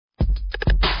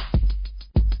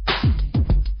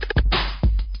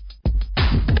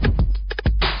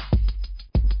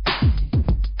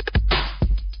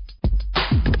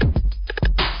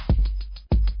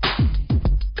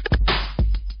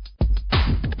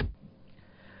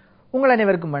உங்கள்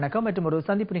அனைவருக்கும் வணக்கம் மற்றும் ஒரு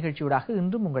சந்திப்பு நிகழ்ச்சியூடாக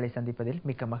இன்றும் உங்களை சந்திப்பதில்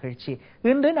மிக்க மகிழ்ச்சி.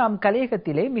 இன்று நாம்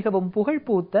கலையகத்திலே மிகவும் புகழ்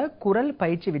பூத்த குரல்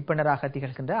பயிற்சி விற்பனராக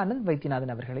திகழ்கின்ற அனந்த்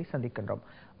வைத்தியநாதன் அவர்களை சந்திக்கின்றோம்.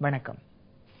 வணக்கம்.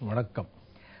 வணக்கம்.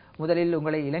 முதலில்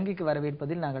உங்களை இலங்கைக்கு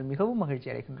வரவேற்பதில் நாங்கள் மிகவும் மகிழ்ச்சி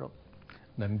அடைகின்றோம்.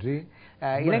 நன்றி.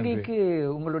 இலங்கைக்கு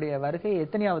உங்களுடைய வருகை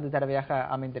எத்தனையாவது தடவையாக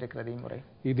அமைந்திருக்கிறது இம்முறை?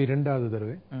 இது இரண்டாவது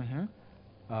தடவை.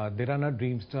 திரானா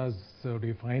ட்ரீம் ஸ்டார்ஸ்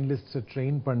ஃபைனலிஸ்ட்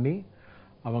ட்ரெயின் பண்ணி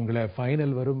அவங்கள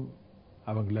ஃபைனல் வரும்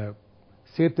அவங்கள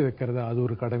சேர்த்து வைக்கிறத அது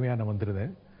ஒரு கடமையா நான்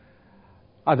வந்திருந்தேன்.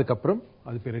 அதுக்கப்புறம்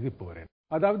அது பிறகு இப்போ வரேன்.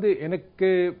 அதாவது எனக்கு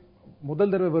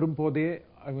முதல் தடவை வரும் போதே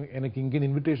எனக்கு இங்கே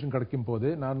இன்விடேஷன் கிடைக்கும் போது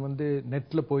நான்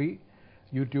நெட்ல போய்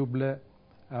யூடியூப்ல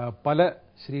பல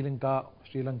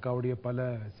ஸ்ரீலங்காவுடைய பல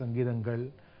சங்கீதங்கள்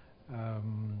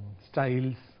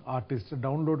ஸ்டைல்ஸ் ஆர்டிஸ்ட்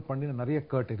டவுன்லோட் பண்ணி நான் நிறைய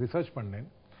ரிசர்ச் பண்ணேன்.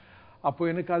 அப்போ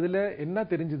எனக்கு அதுல என்ன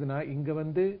தெரிஞ்சதுன்னா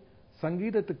இங்க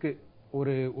சங்கீதத்துக்கு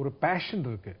ஒரு பேஷன்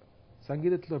இருக்கு,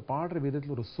 சங்கீதத்துல பாடுற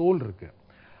விதத்துல ஒரு சோல் இருக்கு.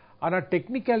 ஆனா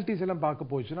டெக்னிக்காலிட்டிஸ் எல்லாம்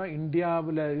பார்க்க போச்சுன்னா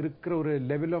இந்தியாவில் இருக்கிற ஒரு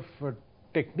level of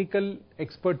technical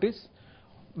expertise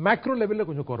macro லெவல்ல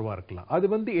கொஞ்சம் குறைவா இருக்கலாம்.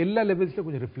 அது எல்லா லெவல்ஸ்ல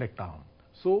கொஞ்சம் ரிஃப்ளெக்ட் ஆகும்.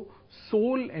 So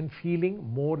soul and feeling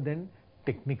more then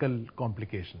technical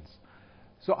complications.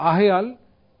 So ஆகையால்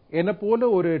என்னை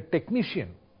போல ஒரு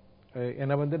டெக்னீஷியன்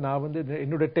நான்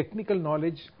என்னோட டெக்னிக்கல்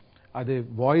நாலேஜ் அது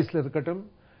வாய்ஸ்ல இருக்கட்டும்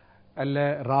அல்ல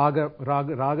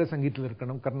ராக சங்கீதத்தில்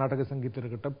இருக்கணும், கர்நாடக சங்கீதத்தில்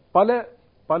இருக்கட்டும்,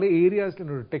 பல ஏரியாஸ்ல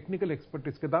என்னோட டெக்னிக்கல்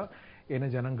எக்ஸ்பர்டிஸ்க்கு தான் என்ன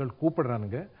ஜனங்கள்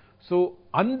கூப்பிடுறானுங்க. ஸோ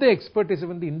அந்த எக்ஸ்பர்டிஸ்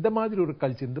இந்த மாதிரி ஒரு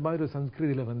கல்ச்சர், இந்த மாதிரி ஒரு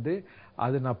சன்ஸ்கிருதியில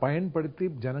அதை நான் பயன்படுத்தி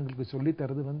ஜனங்களுக்கு சொல்லி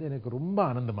தரது எனக்கு ரொம்ப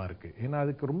ஆனந்தமா இருக்கு. ஏன்னா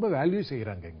அதுக்கு ரொம்ப வேல்யூ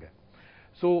செய்யறாங்க இங்க.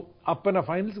 ஸோ அப்ப நான்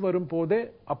ஃபைனல்ஸ் வரும் போதே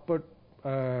அப்ப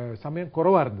சமயம்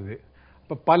குறைவா இருந்தது.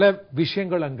 இப்ப பல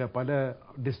விஷயங்கள் அங்க பல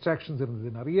டிஸ்ட்ராக்ஷன்ஸ் இருந்தது,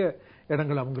 நிறைய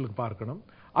இடங்கள் அவங்களுக்கு பார்க்கணும்.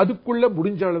 அதுக்குள்ள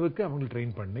முடிஞ்ச அளவுக்கு அவங்க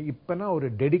ட்ரெயின் பண்ணேன். இப்ப நான் ஒரு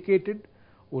டெடிகேட்டட்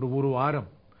ஒரு வாரம்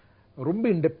ரொம்ப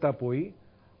இன்டெப்தா போய்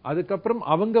அதுக்கப்புறம்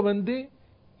அவங்க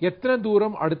எத்தனை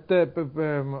தூரம் அடுத்த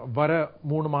வர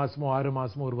 3 மாசமோ 6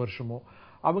 மாசமோ ஒரு வருஷமோ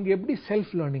அவங்க எப்படி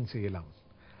செல்ஃப் லேர்னிங் செய்யலாம்,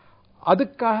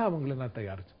 அதுக்காக அவங்களை நான்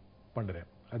தயார் பண்றேன்.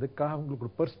 அதுக்காக அவங்களுக்கு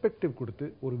ஒரு பெர்ஸ்பெக்டிவ் கொடுத்து,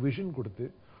 ஒரு விஷன் கொடுத்து,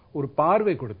 ஒரு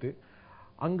பார்வை கொடுத்து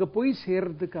அங்க போய்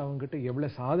சேர்றதுக்கு அவங்ககிட்ட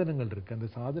எவ்வளவு சாதனங்கள் இருக்கு, அந்த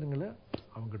சாதனங்களை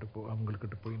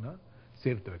அவங்ககிட்ட போய் நான்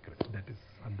சேர்த்து வைக்கிறேன். தட் இஸ்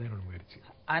அந்த என்னோட முயற்சி.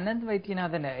 அனந்த்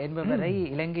வைத்தியநாதன் என்பவரை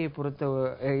இலங்கையை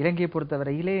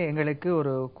பொறுத்தவரையிலே எங்களுக்கு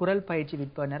ஒரு குரல் பயிற்சி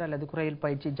விற்பனர் அல்லது குரல்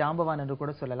பயிற்சி ஜாம்பவான் என்று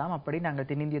கூட சொல்லலாம். அப்படி நாங்கள்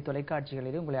தென்னிந்திய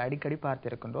தொலைக்காட்சிகளிலே உங்களை அடிக்கடி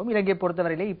பார்த்திருக்கின்றோம். இலங்கையை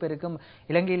பொறுத்தவரையிலே இப்ப இருக்கும்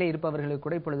இலங்கையிலே இருப்பவர்களுக்கு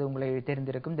கூட இப்பொழுது உங்களை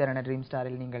தெரிந்திருக்கும். திரானா ட்ரீம்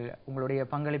ஸ்டாரில் நீங்கள் உங்களுடைய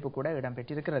பங்களிப்பு கூட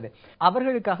இடம்பெற்றிருக்கிறது.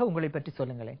 அவர்களுக்காக உங்களை பற்றி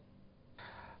சொல்லுங்களேன்.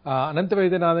 அனந்த்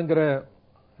வைத்தியநாதங்கிற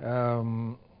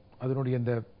அதனுடைய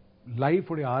இந்த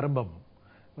லைஃபுடைய ஆரம்பம்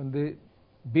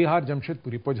பீகார்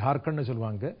ஜம்ஷெட்பூர், இப்போ ஜார்க்கண்ட்னு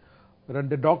சொல்லுவாங்க.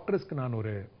 2 டாக்டர்ஸ்க்கு நான்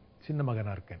ஒரு சின்ன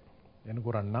மகனா இருக்கேன். எனக்கு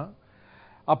ஒரு அண்ணா.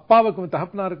 அப்பாவுக்கு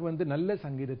தகப்பனாருக்கு நல்ல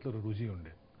சங்கீதத்தில் ஒரு ருசி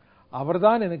உண்டு.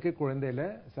 அவர்தான் எனக்கு குழந்தையில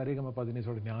சரிகம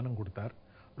பதினேசோட ஞானம் கொடுத்தார்.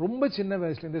 ரொம்ப சின்ன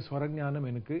வயசுல இருந்தே ஸ்வர ஞானம்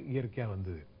எனக்கு இயற்கையா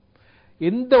வந்தது.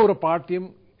 எந்த ஒரு பாட்டியம்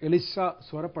எலிசா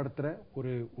ஸ்வரப்படுத்துற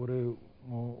ஒரு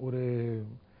ஒரு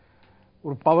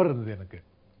ஒரு பவர் இருந்தது எனக்கு.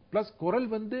 பிளஸ் குரல்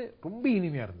ரொம்ப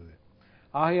இனிமையா இருந்தது.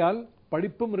 ஆகையால்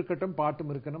படிப்பும் இருக்கட்டும் பாட்டும்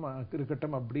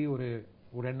இருக்கட்டும் அப்படி ஒரு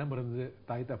எண்ணம் இருந்தது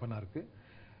தாய் தகப்பனாருக்கு.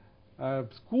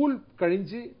 ஸ்கூல்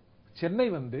கழிஞ்சு சென்னை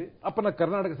அப்ப நான்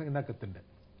கர்நாடக சங்கீதம் கத்துட்டேன்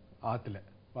ஆத்துல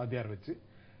வாத்தியார் வச்சு.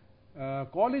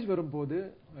 காலேஜ் வரும்போது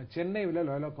சென்னையில்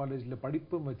லோயலா காலேஜ்ல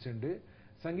படிப்பும் வச்சுண்டு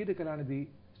சங்கீத கலாநிதி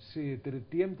ஸ்ரீ திரு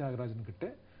TM தியாகராஜன்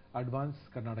கிட்ட அட்வான்ஸ்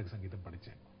கர்நாடக சங்கீதம்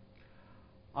படிச்சேன்.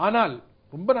 ஆனால்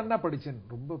ரொம்ப நன்னா படிச்சேன்,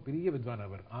 ரொம்ப பெரிய வித்வான்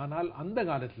அவர். ஆனால் அந்த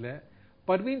காலத்துல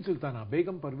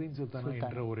பேகம் பர்வீன் சுல்தானா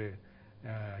என்ற ஒரு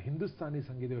ஹிந்துஸ்தானி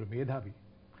சங்கீத ஒரு மேதாவி,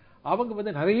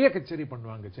 அவங்க நிறைய கச்சேரி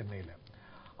பண்ணுவாங்க சென்னையில.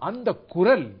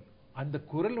 அந்த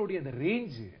குரலுடைய அந்த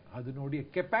ரேஞ்ச், அதனுடைய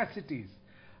கெப்பாசிட்டிஸ்,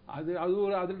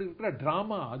 அதுல இருக்கிற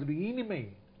டிராமா, அதோட இனிமை,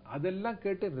 அதெல்லாம்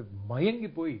கேட்டு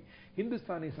மயங்கி போய்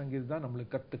ஹிந்துஸ்தானி சங்கீதம் தான்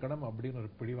நம்மளுக்கு கத்துக்கணும் அப்படின்னு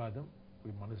ஒரு பிடிவாதம்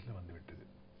மனசுல விட்டது.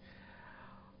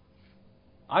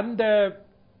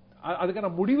 அதுக்கான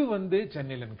முடிவு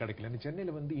சென்னையில கிடைக்கல.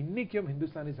 சென்னையில இன்னைக்கும்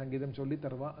ஹிந்துஸ்தானி சங்கீதம் சொல்லி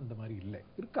தரவா அந்த மாதிரி இல்ல,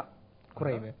 இருக்கா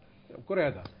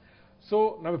குறையாதான். சோ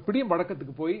நம்ம இப்படியும்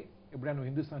வழக்கத்துக்கு போய் எப்படியா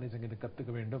ஹிந்துஸ்தானி சங்கீதம்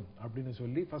கத்துக்க வேண்டும் அப்படின்னு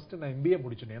சொல்லி ஃபர்ஸ்ட் நான் MBA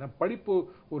முடிச்சேன். ஏன்னா படிப்பு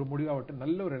ஒரு முடிவாகட்டும்,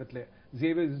 நல்ல ஒரு இடத்துல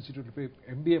ஜேவியர் இன்ஸ்டிடியூட் போய்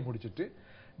MBA முடிச்சுட்டு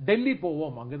டெல்லி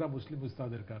போவோம், அங்கதான் முஸ்லிம்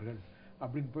உஸ்தாத் இருக்கார்கள்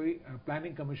அப்படின்னு போய்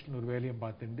பிளானிங் கமிஷன் ஒரு வேலையும்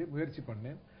பார்த்துட்டு முயற்சி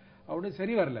பண்ணேன். அவனு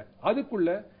சரி வரல.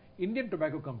 அதுக்குள்ள இந்தியன்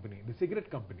டொபாக்கோ கம்பெனி, இந்த சிகரெட்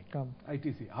கம்பெனி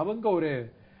ITC, அவங்க ஒரு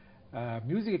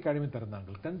மியூசிக் அகாடமி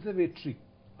திறந்தாங்க, கன்சர்வேட்டரி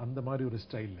அந்த மாதிரி ஒரு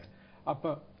ஸ்டைல்ல.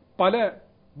 அப்ப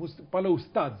பல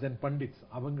உஸ்தாத்ஸ் அண்ட் பண்டிட்ஸ்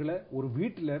அவங்கள ஒரு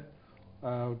வீட்டுல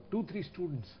 2-3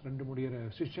 ஸ்டூடெண்ட்ஸ் 2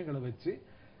 சிஷ்யங்களை வச்சு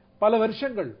பல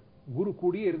வருஷங்கள் குரு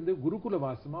கூடியே இருந்து குருகுல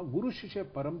வாசமா குரு சிஷ்ய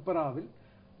பரம்பராவில்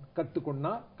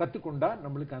கத்துக்கொண்டா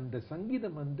நம்மளுக்கு அந்த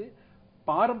சங்கீதம் வந்து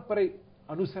பாரம்பரை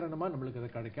அனுசரணமா நம்மளுக்கு அதை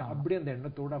கிடைக்கும். அப்படி அந்த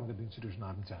எண்ணத்தோட அவங்க இன்ஸ்டிடியூஷன்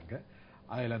ஆரம்பிச்சாங்க.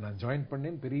 அதுல நான் ஜாயின்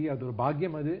பண்ணேன். பெரிய அது ஒரு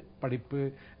பாக்கியம். அது படிப்பு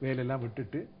வேலையெல்லாம்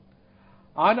விட்டுட்டு.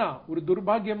 ஆனா ஒரு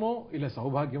துர்பாகியமோ இல்ல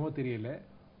சௌபாகியமோ தெரியல,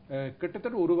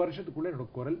 கிட்டத்தட்ட 1 வருஷத்துக்குள்ள என்னோட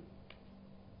குரல்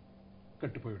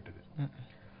கட்டு போய்விட்டது.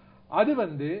 அது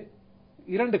வந்து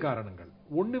 2 காரணங்கள்.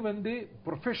 ஒண்ணு வந்து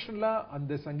ப்ரொஃபஷனலா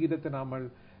அந்த சங்கீதத்தை நாம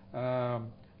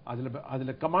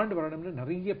அதுல கமாண்ட் வரணும்னு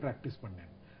நிறைய பிராக்டிஸ்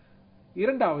பண்ணேன்.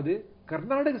 2வது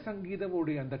கர்நாடக சங்கீதம்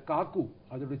அந்த காக்கு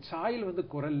அதோட சாயல் வந்து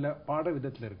குரல்ல பாட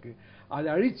விதத்துல இருக்கு. அதை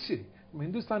அழிச்சு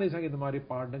இந்துஸ்தானி சங்கீதம் மாதிரி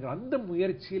பாடுங்கிற அந்த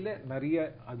முயற்சியில நிறைய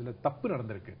அதுல தப்பு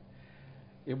நடந்திருக்கு.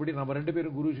 எப்படி நம்ம 2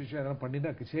 பேரும் குரு சிஷ்யா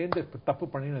பண்ணினா சேர்ந்து தப்பு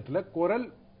பண்ணினதுல குரல்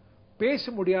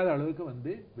பேச முடியாத அளவுக்கு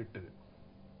வந்து விட்டது.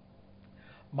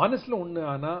 மனசுல ஒண்ணு.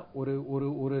 ஆனா ஒரு ஒரு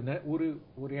ஒரு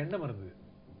ஒரு எண்ணம் இருந்தது,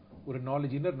 ஒரு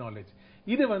நாலேஜ், இன்னர் நாலேஜ்.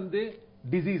 இது வந்து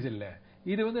டிசீஸ் இல்ல,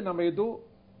 இது வந்து நம்ம ஏதோ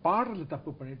பாடுறது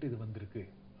தப்பு பண்ணிட்டு இது வந்திருக்கு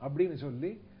அப்படின்னு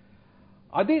சொல்லி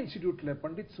அதே இன்ஸ்டிடியூட்ல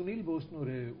பண்டிட் சுனில் போஸ்னு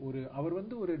ஒரு அவர்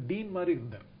வந்து ஒரு டீன் மாதிரி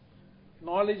இருந்தார்.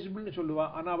 நாலேஜபிள்னு சொல்லுவா.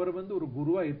 ஆனா அவர் வந்து ஒரு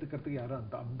குருவா ஏத்துக்கிறதுக்கு யாரும்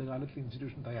அந்த காலத்துல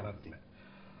இன்ஸ்டிடியூஷன் தயாரா இருக்கல.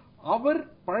 அவர்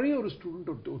பழைய ஒரு ஸ்டூடெண்ட்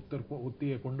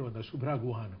ஒத்திய கொண்டு வந்தார், சுப்ரா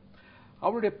குஹான்.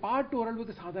 அவருடைய பாட்டு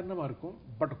ஓரளவுக்கு சாதாரணமா இருக்கும்.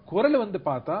 பட் குரல் வந்து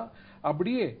பார்த்தா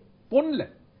அப்படியே பொன்ல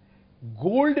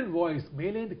கோல்டன் வாய்ஸ்,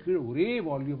 மேலேந்து கீழே ஒரே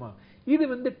வால்யூமா. இது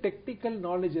வந்து டெக்னிக்கல்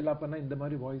நாலேஜ் எல்லாம் பண்ணா இந்த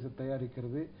மாதிரி வாய்ஸை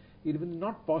தயாரிக்கிறது இது வந்து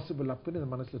நாட் பாசிபிள்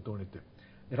அப்படின்னு மனசுல தோணித்து.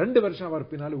 2 வருஷம் அவர்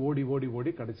பின்னால ஓடி ஓடி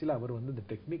ஓடி கடைசியில் அவர் வந்து இந்த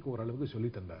டெக்னிக் ஓரளவுக்கு சொல்லி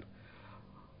தந்தார்.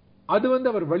 அது வந்து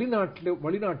அவர்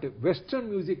வெளிநாட்டு வெஸ்டர்ன்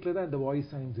மியூசிக்ல தான் இந்த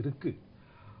வாய்ஸ் சயின்ஸ் இருக்கு.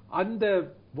 அந்த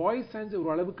வாய்ஸ் சயின்ஸ் ஒரு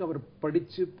அளவுக்கு அவர்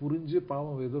படிச்சு புரிஞ்சு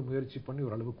பாவம் ஏதோ முயற்சி பண்ணி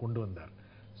ஒரு அளவுக்கு கொண்டு வந்தார்.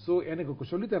 சோ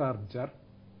எனக்கு சொல்லித்தர ஆரம்பிச்சார்.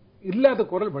 இல்லாத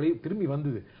குரல் திரும்பி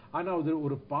வந்தது. ஆனா அது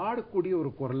ஒரு பாடக்கூடிய ஒரு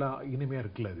குரலா இனிமையா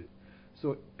இருக்குல்ல அது. சோ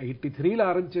 83ல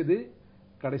ஆரம்பிச்சது.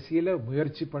 கடைசியில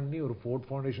முயற்சி பண்ணி ஒரு ஃபோர்ட்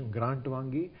ஃபவுண்டேஷன் கிராண்ட்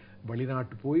வாங்கி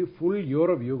வெளிநாட்டு போய் ஃபுல்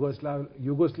யூரோப்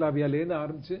யூகோஸ்லாவியாலேருந்து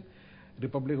ஆரம்பிச்சு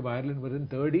ரிப்பப்ளிக் ஆஃப் அயர்லாந்து வரையும்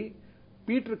தேடி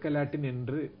பீட்டர் கலாட்டின்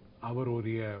என்று அவர்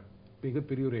ஒரு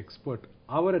மிகப்பெரிய ஒரு எக்ஸ்பர்ட்,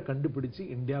 அவரை கண்டுபிடிச்சு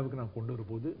இந்தியாவுக்கு நான் கொண்டு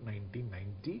வரும்போது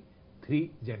 1993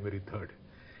 ஜனவரி 3rd.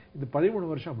 இது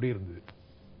 13 வருஷம் அப்படியே இருந்தது.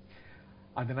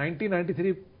 அந்த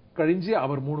 1993 கழிஞ்சு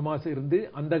அவர் 3 மாசம் இருந்து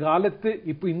அந்த காலத்து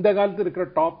இப்ப இந்த காலத்து இருக்கிற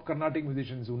டாப் கர்நாடிக்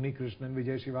மியூசிஷியன்ஸ் உன்னி கிருஷ்ணன்,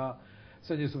 விஜய் சிவா,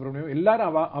 சஞ்சய் சுப்ரமணியம்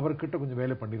எல்லாரும் அவர்கிட்ட கொஞ்சம்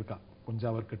வேலை பண்ணிருக்கான். கொஞ்சம்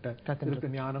அவர்கிட்ட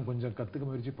ஞானம் கொஞ்சம் கத்துக்க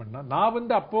முயற்சி பண்ணா. நான்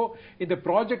வந்து அப்போ இந்த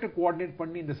ப்ராஜெக்ட் கோஆர்டினேட்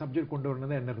பண்ணி இந்த சப்ஜெக்ட் கொண்டு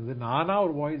வரணும் என்ன இருந்தது. நானா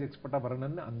ஒரு வாய்ஸ் எக்ஸ்பர்ட்டா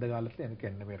வரணும்னு அந்த காலத்துல எனக்கு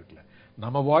எண்ணமே இருக்கல.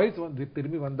 நம்ம வாய்ஸ் வந்து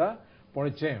திரும்பி வந்தா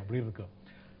பொழைச்சேன் அப்படின்னு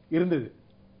இருந்தது.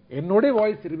 என்னோட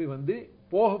வாய்ஸ் திரும்பி வந்து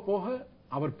போக போக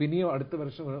அவர் பின்னியும் அடுத்த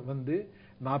வருஷம் வந்து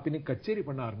நான் பின்னி கச்சேரி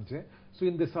பண்ண ஆரம்பிச்சேன். ஸோ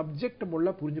இந்த சப்ஜெக்ட்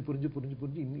முள்ள புரிஞ்சு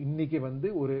இன்னைக்கு வந்து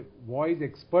ஒரு வாய்ஸ்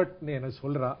எக்ஸ்பர்ட்னு என்ன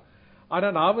சொல்றா. ஆனா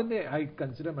நான் வந்து ஐ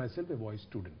consider my self a voice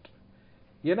student.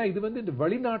 ஏன்னா இது வந்து இந்த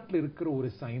வெளிநாட்டில் இருக்கிற ஒரு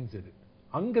சயின்ஸ். இது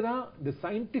அங்கதான் இந்த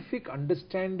scientific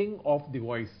understanding of the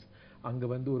voice அங்க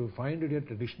வந்து ஒரு 500 year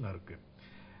ட்ரெடிஷனா இருக்கு.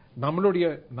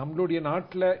 நம்மளுடைய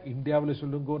நாட்டில் இந்தியாவில்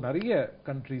சொல்லுங்க நிறைய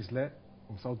கண்ட்ரீஸ்ல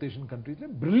சவுத் ஏஷியன் கண்ட்ரீஸ்ல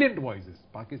பிரில்லியன்ட் வாய்ஸஸ்.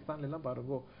 பாகிஸ்தான்ல எல்லாம்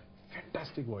பாருங்க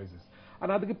ஃபேண்டாஸ்டிக் வாய்ஸஸ்.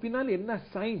 ஆனா அதுக்கு பின்னால் என்ன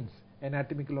சயின்ஸ்,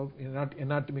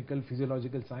 எனாட்டமிக்கல்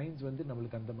பிசியோலாஜிக்கல் சயின்ஸ் வந்து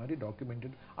நம்மளுக்கு அந்த மாதிரி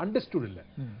டாக்குமெண்டட் அண்டர்ஸ்டுட் இல்ல.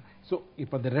 சோ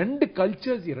இப்ப அந்த 2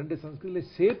 கல்ச்சர்ஸ் 2 சன்ஸ்கிருதில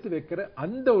சேர்த்து வைக்கிற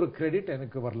அந்த ஒரு கிரெடிட்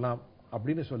எனக்கு வரலாம்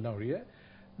அப்படின்னு சொல்ல ஒழிய.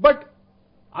 பட்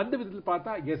அந்த விதத்தில்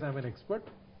பார்த்தா S I am an expert.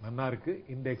 நல்லா இருக்கு.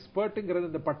 இந்த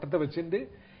எக்ஸ்பர்ட்ங்கிறது இந்த பட்டத்தை வச்சிருந்து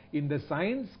இந்த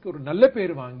சயின்ஸ்க்கு ஒரு நல்ல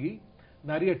பேர் வாங்கி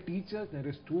நிறைய டீச்சர்ஸ்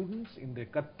நிறைய ஸ்டூடெண்ட்ஸ் இந்த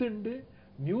கத்துண்டு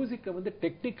மியூசிக்கை வந்து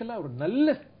டெக்னிக்கலா ஒரு நல்ல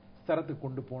தரத்துக்கு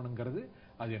கொண்டு போகணுங்கிறது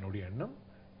அது என்னுடைய எண்ணம்.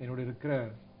 என்னோட இருக்கிற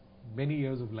many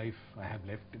years of life I have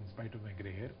left in spite of my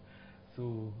gray hair. So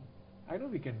I know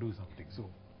we can do something. So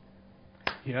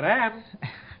here I am.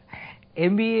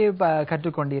 MBA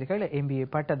கற்றுக்கொண்டீர்கள், MBA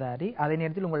பட்டதாரி. அதே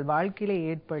நேரத்தில் உங்கள் வாழ்க்கையிலே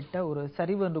ஏற்பட்ட ஒரு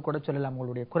சரிவு என்று கூட சொல்லலாம்,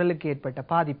 உங்களுடைய குரலுக்கு ஏற்பட்ட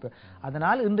பாதிப்பு.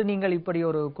 அதனால் இன்று நீங்கள் இப்படி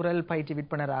ஒரு குரல் பயிற்சி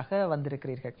விற்பனராக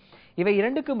வந்திருக்கிறீர்கள். இவை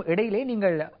 2க்கும் இடையிலே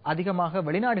நீங்கள் அதிகமாக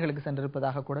வெளிநாடுகளுக்கு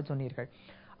சென்றிருப்பதாக கூட சொன்னீர்கள்.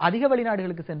 அதிக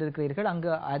வெளிநாடுகளுக்கு சென்றிருக்கிறீர்கள், அங்கு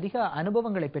அதிக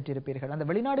அனுபவங்களை பெற்றிருப்பீர்கள். அந்த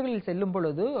வெளிநாடுகளில் செல்லும்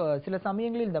பொழுது சில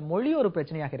சமயங்களில் இந்த மொழி ஒரு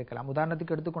பிரச்சனையாக இருக்கலாம்.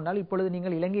 உதாரணத்துக்கு எடுத்துக்கொண்டால் இப்பொழுது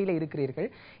நீங்கள் இலங்கையிலே இருக்கிறீர்கள்.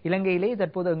 இலங்கையிலே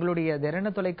தற்போது எங்களுடைய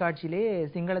தெரண தொலைக்காட்சியிலே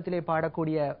சிங்களத்திலே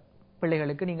பாடக்கூடிய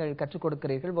பிள்ளைகளுக்கு நீங்கள் கற்றுக்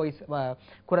கொடுக்கிறீர்கள்,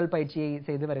 குரல் பயிற்சியை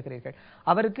செய்து வருகிறீர்கள்.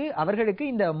 அவர்களுக்கு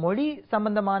இந்த மொழி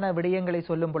சம்பந்தமான விடயங்களை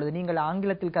சொல்லும் பொழுது நீங்கள்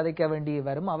ஆங்கிலத்தில் கதைக்க வேண்டி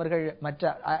வரும். அவர்கள்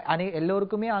மற்ற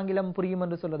எல்லோருக்குமே ஆங்கிலம் புரியும்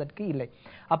என்று சொல்வதற்கு இல்லை.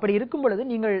 அப்படி இருக்கும் பொழுது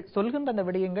நீங்கள் சொல்கின்ற அந்த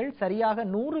விடயங்கள் சரியாக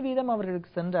 100%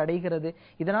 அவர்களுக்கு சென்று அடைகிறது.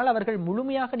 இதனால் அவர்கள்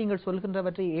முழுமையாக நீங்கள்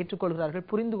சொல்கின்றவற்றை ஏற்றுக்கொள்கிறார்கள்,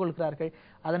 புரிந்து கொள்கிறார்கள்.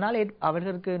 அதனால்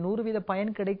அவர்களுக்கு 100%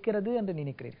 பயன் கிடைக்கிறது என்று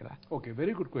நினைக்கிறீர்களா? Okay,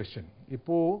 very good question.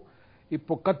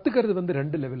 இப்போ கத்துக்கிறது வந்து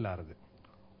 2 லெவல்ல ஆறுது.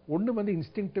 ஒன்னு வந்து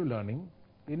இன்ஸ்டிங்க்டிவ் லேர்னிங்,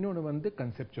 இன்னொன்னு வந்து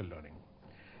கன்செப்சுவல் லேர்னிங்.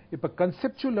 இப்ப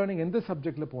கன்செப்சுவல் லேர்னிங் எந்த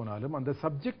சப்ஜெக்ட்ல போனாலும் அந்த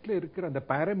சப்ஜெக்ட்ல இருக்கிற அந்த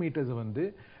பாராமீட்டர்ஸ் வந்து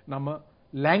நம்ம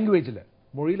லாங்குவேஜ்ல,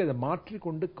 மொழியில அதை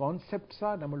மாற்றிக்கொண்டு கான்செப்ட்ஸா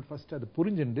நம்ம ஃபர்ஸ்ட் அது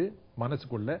புரிஞ்சுண்டு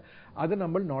மனசுக்குள்ள அதை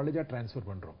நம்ம நாலேஜா டிரான்ஸ்ஃபர்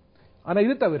பண்றோம். ஆனா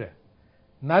இது தவிர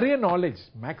நிறைய நாலேஜ்,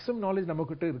 மேக்ஸிமம் நாலேஜ் நம்ம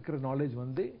கிட்ட இருக்கிற நாலேஜ்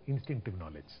வந்து இன்ஸ்டிங்க்டிவ்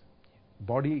நாலேஜ்,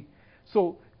 பாடி. சோ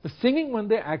சிங்கிங்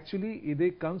வந்து ஆக்சுவலி இது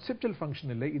கான்செப்சுவல்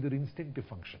ஃபங்க்ஷன் இல்லை, இது ஒரு இன்ஸ்டிங்க்டிவ்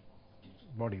ஃபங்க்ஷன்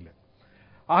பாடியில.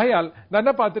 ஆகையால் நான்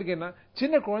என்ன பார்த்திருக்கேன்னா,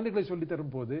 சின்ன குழந்தைகளை சொல்லி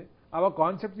தரும் போது அவ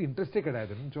கான்செப்ட் இன்ட்ரெஸ்டே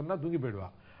கிடையாதுன்னு சொன்னா தூங்கி போயிடுவா.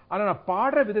 ஆனா நான்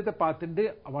பாடுற விதத்தை பார்த்துட்டு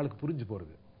அவளுக்கு புரிஞ்சு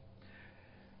போறது.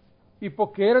 இப்போ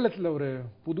கேரளத்துல ஒரு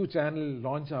புது சேனல்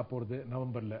லான்ச் ஆக போறது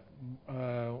நவம்பர்ல.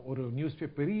 ஒரு நியூஸ்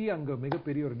பேப்பர், பெரிய அங்க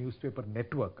மிகப்பெரிய ஒரு நியூஸ் பேப்பர்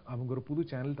நெட்வொர்க், அவங்க ஒரு புது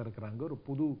சேனல் திறக்கிறாங்க, ஒரு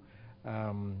புது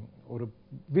ஒரு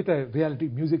with reality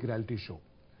music reality show.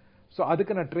 So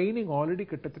அதுக்கு நான் ட்ரைனிங் ஆல்ரெடி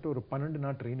கிட்டத்தட்ட ஒரு 12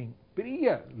 நாள் ட்ரைனிங்,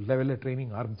 பெரிய லெவல்ல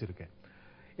ட்ரைனிங் ஆரம்பிச்சிருக்கேன்.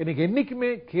 எனக்கு என்னைக்குமே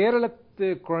கேரளத்து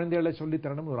குழந்தைகளை சொல்லி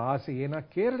தரணும்னு ஒரு ஆசை. ஏன்னா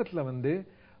கேரளத்துல வந்து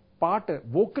பாட்டு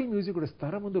வோக்கல் மியூசிக்கோட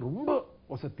ஸ்தரம் வந்து ரொம்ப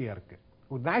வசதியா இருக்கு.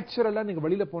 நேச்சுரலா நீங்க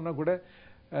வெளியில போனா கூட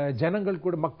ஜனங்கள்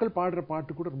கூட மக்கள் பாடுற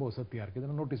பாட்டு கூட ரொம்ப வசதியா இருக்கு.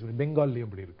 இதை நோட்டீஸ் பண்ணி பெங்கால்லயும்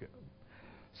அப்படி இருக்கு.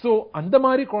 சோ அந்த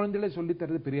மாதிரி குழந்தைகளை சொல்லி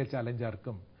தரது பெரிய சேலஞ்சா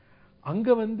இருக்கும்.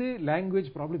 அங்க வந்து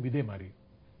லாங்குவேஜ் ப்ராப்ளம் இதே மாதிரி.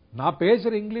 நான்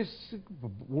பேசுற இங்கிலீஷ்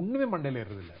ஒண்ணுமே மண்டையில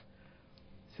ஏறது இல்ல.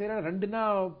 சரி 2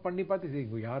 நாள் பண்ணி பார்த்து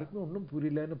யாருக்குமே ஒன்றும்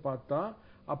புரியலன்னு பார்த்தா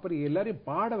அப்புறம் எல்லாரையும்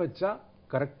பாட வச்சா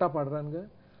கரெக்டா பாடுறாங்க.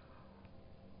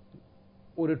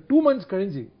 ஒரு 2 months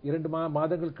கழிஞ்சு, 2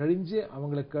 மாதங்கள் கழிஞ்சு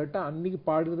அவங்களை கேட்டா அன்னைக்கு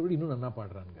பாடுறதை விட இன்னும் நல்லா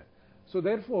பாடுறாங்க. ஸோ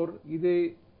தேர்ஃபோர் இது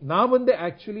நான் வந்து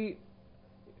actually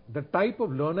the type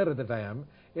of learner that I ஆம்.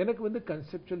 எனக்கு வந்து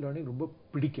கன்செப்சுவல் லேர்னிங் ரொம்ப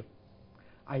பிடிக்கும்.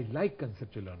 I like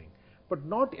conceptual learning. But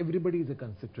not everybody is a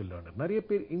conceptual learner. நிறைய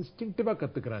பேர் இன்ஸ்டிங்க்டிவா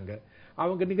கத்துக்கிறாங்க.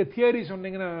 அவங்க நீங்க தியரி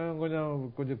சொன்னீங்கன்னா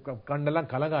கொஞ்சம் கண்ணெல்லாம்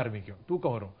கலங்க ஆரம்பிக்கும்,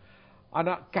 தூக்கம் வரும்.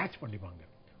 ஆனா கேட்ச் பண்ணிப்பாங்க.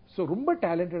 ஸோ ரொம்ப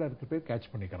டேலண்டடா இருக்க பேர் கேட்ச்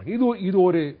பண்ணிக்கிறாங்க. இது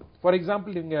ஒரு ஃபார்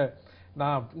எக்ஸாம்பிள் நீங்க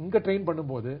நான் இங்க ட்ரெயின்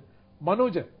பண்ணும்போது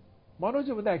மனோஜ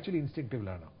வந்து ஆக்சுவலி இன்ஸ்டிங்க்டிவ்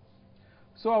லேர்னர்.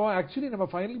 ஸோ அவன் ஆக்சுவலி நம்ம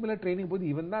ஃபைனல் மேல ட்ரைனிங் போது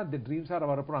இவன் தான் அந்த ட்ரீம்ஸ் ஆர்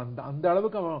வரப்போம் அந்த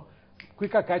அளவுக்கு அவன்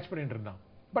குயிக்கா கேட்ச் பண்ணிட்டு இருந்தான்.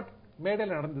 பட்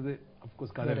மேடையில் நடந்தது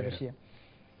அப்கோர்ஸ் கதை விஷயம்.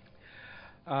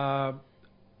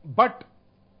 பட்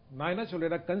நான் என்ன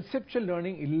சொல்றேன், கன்செப்சுவல்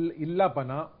லேர்னிங் இல்ல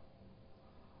பண்ணா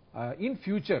இன்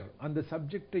ஃபியூச்சர் அந்த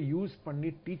சப்ஜெக்டை யூஸ் பண்ணி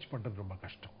டீச் பண்றது ரொம்ப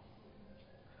கஷ்டம்.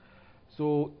 ஸோ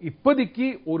இப்போதைக்கு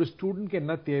ஒரு ஸ்டூடெண்ட்க்கு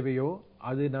என்ன தேவையோ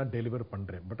அது நான் டெலிவர்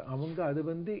பண்றேன். பட் அவங்க அது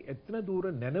வந்து எத்தனை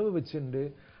தூரம் நினைவு வச்சுட்டு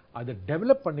அதை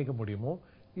டெவலப் பண்ணிக்க முடியுமோ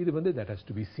இது வந்து that has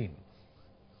to be seen.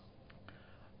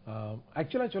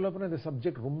 ஆக்சுவலா சொல்ல போனா இந்த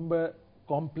சப்ஜெக்ட் ரொம்ப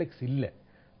காம்ப்ளெக்ஸ் இல்லை.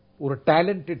 ஒரு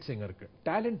டேலண்டட் சிங்கருக்கு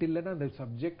டேலண்ட் இல்லைன்னா அந்த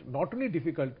subject not only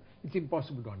difficult, it's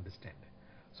impossible to understand.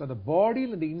 So அந்த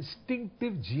பாடியில் இந்த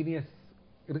இன்ஸ்டிங்க்டிவ் ஜீனியஸ்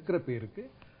இருக்கிற பேருக்கு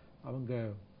அவங்க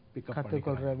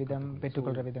கற்றுக்கொள்ற விதம்,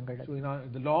 பெற்றுக்கொள்ற விதங்கள்.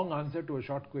 The long answer to a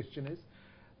short question is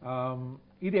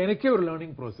இது எனக்கே ஒரு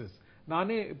லேர்னிங் ப்ராசஸ்.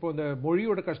 நானே இப்போ இந்த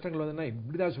மொழியோட கஷ்டங்கள் வந்து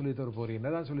இப்படிதான் சொல்லி தர போறேன்,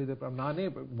 என்னதான் சொல்லி தர, நானே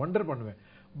வண்டர் பண்ணுவேன்.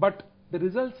 But the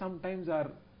result sometimes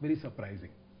are very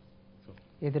surprising.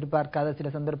 எதிர்பார்க்காத சில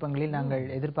சந்தர்ப்பங்களில் நாங்கள்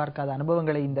எதிர்பார்க்காத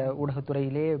அனுபவங்களை இந்த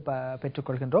ஊடகத்துறையிலே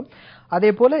பெற்றுக்கொள்கின்றோம். அதே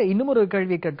போல இன்னும் ஒரு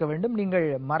கேள்வி கேட்க வேண்டும். நீங்கள்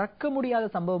மறக்க முடியாத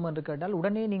சம்பவம் என்று கேட்டால்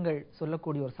உடனே நீங்கள்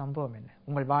சொல்லக்கூடிய ஒரு சம்பவம் என்ன?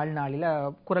 உங்கள் வாழ்நாளில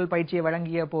குரல் பயிற்சியை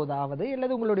வழங்கிய போதாவது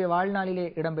அல்லது உங்களுடைய வாழ்நாளிலே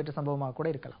இடம்பெற்ற சம்பவமாக கூட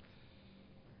இருக்கலாம்.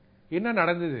 என்ன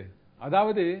நடந்தது?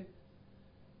 அதாவது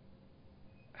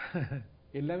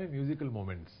எல்லாமே மியூசிக்கல்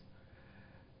மூமெண்ட்ஸ்.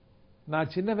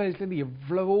 நான் சின்ன வயசுல இருந்து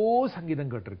எவ்வளவோ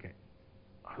சங்கீதம் கேட்டிருக்கேன்.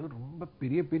 அது ரொம்ப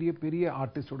பெரிய பெரிய பெரிய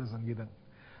ஆர்டிஸ்டோட சங்கீதம்.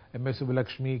 MS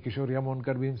சுப்புலட்சுமி, கிஷோர்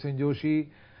அமோன்கர், பீம்சென் ஜோஷி,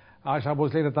 ஆஷா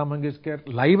போஸ்லே, லதா மங்கேஷ்கர்.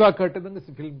 லைவா கேட்டதுங்க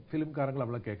பிலிம்காரங்கள்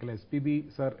அவ்வளவு கேட்கல. SPB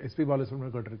சார், SP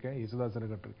பாலசுப்ரமணியம் கேட்டிருக்கேன், யேசுதாசரை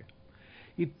கேட்டிருக்கேன்.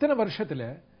 இத்தனை வருஷத்துல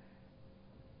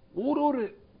ஒரு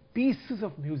பீசஸ்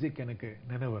ஆஃப் மியூசிக் எனக்கு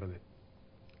நினைவு வருது.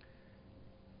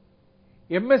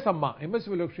 MS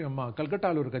சுப்புலட்சுமி அம்மா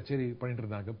கல்கட்டாவில் ஒரு கச்சேரி பண்ணிட்டு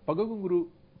இருந்தாங்க.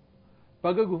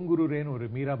 பககுங்குருரேன்னு ஒரு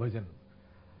மீரா பஜன்.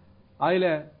 அதுல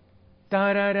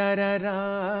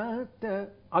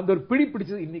அந்த ஒரு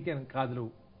பிடிச்சது இன்னைக்கு எனக்கு காதுல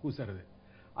கூசுறது.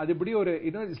 அது இப்படி ஒரு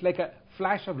it's like a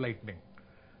flash of lightning.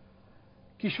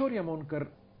 Kishore Amonkar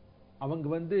அவங்க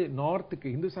வந்து நார்த்துக்கு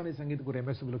இந்துஸ்தானி சங்கீதத்துக்கு ஒரு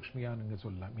MS சுப்புலட்சுமியா நீங்க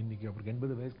சொல்லலாம். இன்னைக்கு அவருக்கு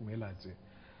 80 வயசுக்கு மேலாச்சு.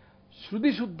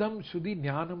 ஸ்ருதி சுத்தம், ஸ்ருதி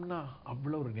ஞானம்னா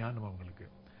அவ்வளவு ஒரு ஞானம் அவங்களுக்கு.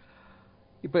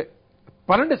 இப்ப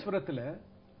 12 ஸ்வரத்துல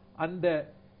அந்த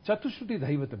சதுஸ்ருதி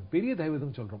தெய்வத்தம், பெரிய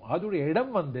தெய்வத்தம் சொல்றோம், அதோட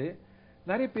இடம் வந்து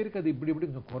நிறைய பேருக்கு அது இப்படி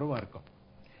கொஞ்சம் குறைவா இருக்கும்.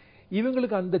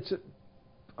 இவங்களுக்கு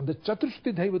அந்த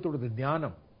சதுஸ்ருதி தெய்வத்தோட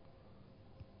ஞானம்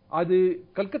அது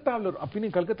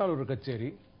கல்கத்தாவில் ஒரு கச்சேரி.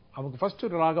 அவங்க ஃபர்ஸ்ட்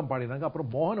ஒரு ராகம் பாடினாங்க, அப்புறம்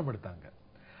மோகனம் எடுத்தாங்க.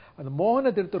 அந்த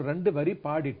மோகனத்தை எடுத்து ஒரு 2 வரி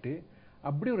பாடிட்டு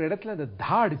அப்படி ஒரு இடத்துல அந்த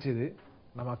தா அடிச்சது.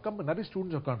 நம்ம அக்கம் நிறைய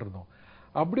ஸ்டூடெண்ட்ஸ் உட்காந்துருந்தோம்.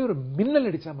 அப்படி ஒரு மின்னல்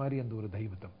அடிச்ச மாதிரி அந்த ஒரு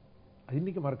தெய்வத்தம் அது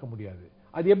இன்னைக்கு மறக்க முடியாது.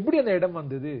 அது எப்படி அந்த இடம்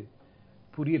வந்தது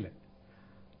புரியல.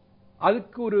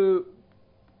 அதுக்கு ஒரு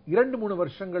 2-3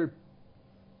 வருஷங்கள்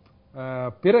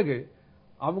பிறகு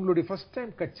அவங்களுடைய ஃபர்ஸ்ட்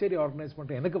டைம் கச்சேரி ஆர்கனைஸ்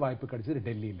பண்ற எனக்கு வாய்ப்பு கிடைச்சது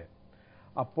டெல்லியில.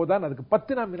 அப்போதான் அதுக்கு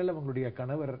 10 நாள் முன்னால அவங்களுடைய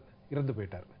கணவர் இறந்து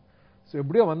போயிட்டார். ஸோ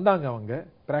எப்படியோ வந்தாங்க, அவங்க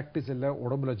பிராக்டிஸ் இல்லை,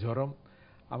 உடம்புல ஜுரம்.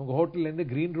 அவங்க ஹோட்டல்ல இருந்து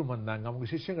கிரீன் ரூம் வந்தாங்க. அவங்க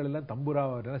சிஷ்யங்கள் எல்லாம் தம்புரா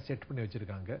செட் பண்ணி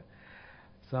வச்சிருக்காங்க,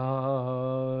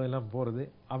 எல்லாம் போறது.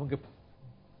 அவங்க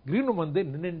கிரீன் ரூம் வந்து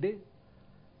நின்னுண்டு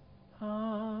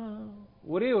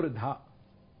ஒரே ஒரு தா,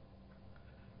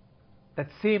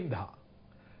 தட் சேம் தா.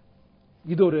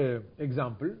 இது ஒரு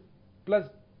எக்ஸாம்பிள். பிளஸ்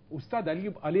உஸ்தாத்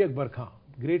அலி அக்பர் கான்,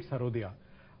 கிரேட் சரோதியா,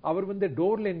 அவர் வந்து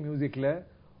டோர்லைன் மியூசிக்ல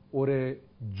ஒரு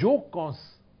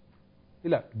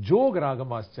ஜோக்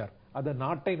ராகம் வாசிச்சார். அத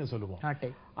நாட்டைன்னு சொல்லுவோம்.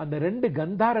 அந்த 2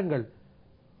 கந்தாரங்கள்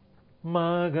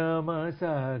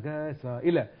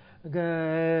இல்ல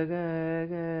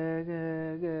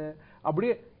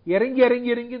அப்படியே இறங்கி இறங்கி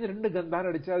இறங்கி இந்த 2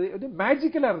 கந்தாரம் அடிச்சா அது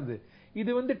மேஜிக்கலா இருந்து.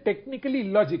 இது வந்து டெக்னிக்கலி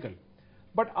இல்லாஜிக்கல்.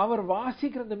 பட் அவர்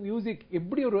வாசிக்கிற அந்த மியூசிக்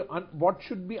எப்படி ஒரு வாட்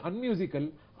ஷுட் பி அன்மியூசிக்கல்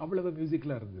அவ்வளவு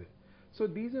மியூசிக்கலா இருந்தது. So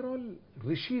these are all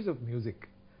rishis of music.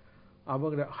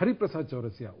 அவங்க ஹரிபிரசாத்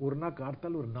சௌரசியா ஒரு நாள்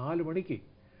கார்த்தால் ஒரு 4 மணிக்கு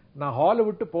நான் ஹாலை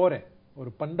விட்டு போறேன்,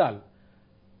 ஒரு பண்டால்.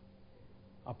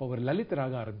 அப்ப ஒரு லலித்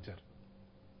ராக ஆரம்பிச்சார்.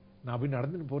 நான் அப்படி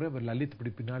நடந்துட்டு போறேன், ஒரு லலித்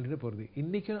இப்படி பின்னாலே போறது.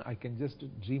 இன்னைக்கும் I can just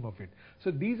dream of it.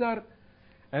 So these are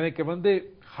எனக்கு வந்து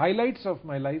highlights of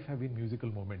my life have been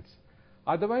musical moments.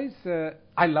 Otherwise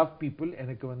I love people.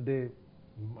 எனக்கு வந்து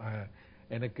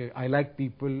எனக்கு ஐ லைக்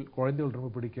பீப்புள். குழந்தைகள்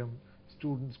ரொம்ப பிடிக்கும்.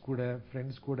 ஸ்டூடெண்ட்ஸ் கூட,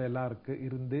 ஃப்ரெண்ட்ஸ் கூட எல்லாருக்கு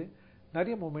இருந்து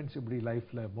நிறைய மூமெண்ட்ஸ் இப்படி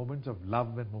லைஃப்ல, moments of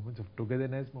love and moments of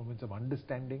togetherness, moments of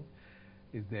understanding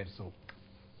is there. So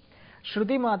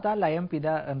ஸ்ருதி மாதா லயம்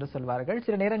பிதா என்று சொல்வார்கள்.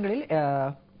 சில நேரங்களில்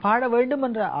பாட வேண்டும்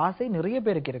என்ற ஆசை நிறைய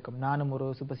பேருக்கு இருக்கும். நானும் ஒரு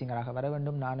சூப்பர் சிங்கராக வர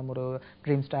வேண்டும், நானும் ஒரு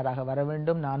ட்ரீம் ஸ்டாராக வர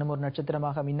வேண்டும், நானும் ஒரு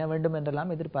நட்சத்திரமாக மின்ன வேண்டும்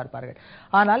என்றெல்லாம் எதிர்பார்ப்பார்கள்.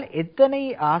 ஆனால் எத்தனை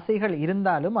ஆசைகள்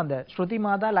இருந்தாலும் அந்த ஸ்ருதி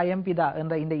மாதா லயம் பிதா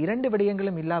என்ற இந்த 2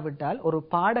 விடயங்களும் இல்லாவிட்டால் ஒரு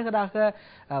பாடகராக,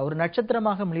 ஒரு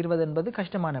நட்சத்திரமாக மிளிர்வது என்பது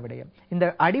கஷ்டமான விடயம்.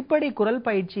 இந்த அடிப்படை குரல்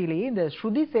பயிற்சியிலேயே இந்த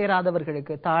ஸ்ருதி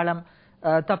சேராதவர்களுக்கு, தாளம்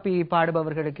தப்பி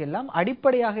பாடுபவர்களுக்கு எல்லாம்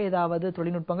அடிப்படையாக ஏதாவது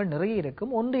தொழில்நுட்பங்கள் நிறைய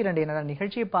இருக்கும். 1-2 என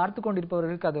நிகழ்ச்சியை பார்த்து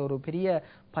கொண்டிருப்பவர்களுக்கு அது ஒரு பெரிய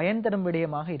பயன் தரும்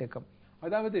விடயமாக இருக்கும்.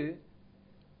 அதாவது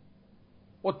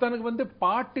ஒருத்தனுக்கு வந்து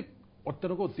பாட்டு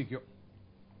ஒருத்தனுக்கு ஒத்திக்கும்.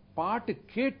 பாட்டு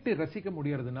கேட்டு ரசிக்க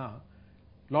முடியறதுன்னா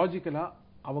லாஜிக்கலா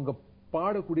அவங்க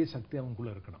பாடக்கூடிய சக்தி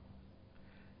அவங்களுக்குள்ள இருக்கணும்.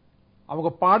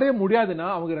 அவங்க பாடவே முடியாதுன்னா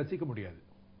அவங்க ரசிக்க முடியாது.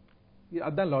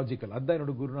 அதுதான் லாஜிக்கல். அதுதான்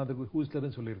என்னோட குருநாதர்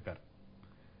ஹூஸ்லர் சொல்லியிருக்கார்.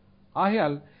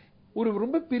 ஆகையால் ஒரு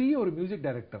ரொம்ப பெரிய ஒரு மியூசிக்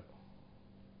டைரக்டர்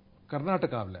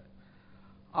கர்நாடகாவில்,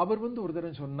 அவர் வந்து ஒரு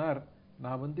தடவை சொன்னார்,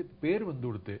 நான் வந்து பேர் வந்து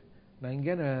கொடுத்து நான்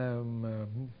இங்கே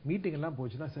மீட்டிங் எல்லாம்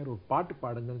போச்சுன்னா சார் ஒரு பாட்டு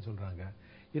பாடுங்கன்னு சொல்றாங்க,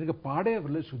 எனக்கு பாடே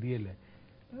வரல, சுதியே இல்லை,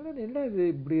 என்ன இது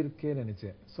இப்படி இருக்கேன்னு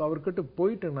நினைச்சேன். ஸோ அவர்கிட்ட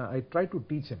போயிட்டு நான் I try to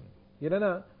teach him.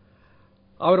 என்னன்னா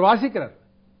அவர் வாசிக்கிறார்,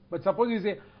 but suppose you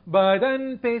say Pathan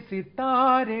pay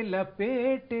சித்தாரே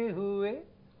லபேட்டே ஹுவே,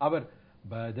 our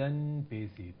Pathan pay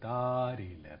சித்தாரே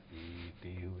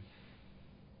லபேட்டே ஹுவே.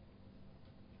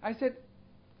 I said,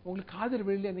 உங்களுக்கு காதல்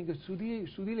வெளியில நீங்க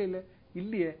சுதியில இல்ல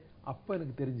இல்லையே. அப்ப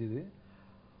எனக்கு தெரிஞ்சது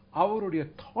அவருடைய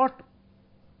தாட்.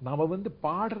 நாம வந்து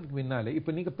பாடுறதுக்கு முன்னாலே,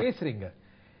 இப்ப நீங்க பேசுறீங்க,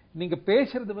 நீங்க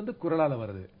பேசுறது வந்து குரலால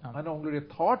வருது. ஆனா உங்களுடைய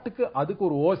தாட்டுக்கு அதுக்கு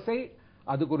ஒரு ஓசை,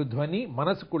 அதுக்கு ஒரு துவனி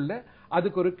மனசுக்குள்ள,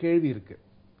 அதுக்கு ஒரு கேள்வி இருக்கு.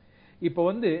 இப்ப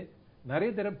வந்து நிறைய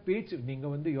தடவை பேச்சு, நீங்க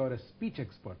வந்து யூஆர் a ஸ்பீச்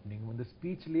எக்ஸ்பர்ட், நீங்க வந்து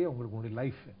ஸ்பீச்லயே உங்களுடைய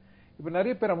லைஃப். இப்ப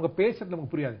நிறைய பேர் அவங்க பேசுறது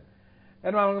நமக்கு புரியாது,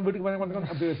 ஏன்னா அவங்க வீட்டுக்கு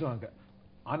அப்படி பேசுவாங்க.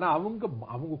 ஆனா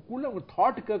அவங்கக்குள்ள அவங்க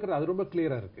தாட் கேட்கறது அது ரொம்ப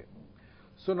கிளியரா இருக்கு.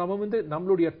 சோ நம்ம வந்து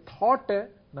நம்மளுடைய தாட்டை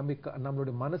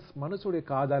நம்மளுடைய மனசுடைய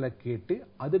காதால கேட்டு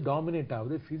அது டாமினேட்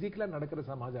ஆகுது. பிசிக்கலா நடக்கிற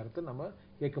சமாச்சாரத்தை நம்ம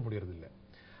கேட்க முடியறது இல்லை.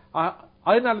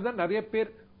 அதனாலதான் நிறைய பேர்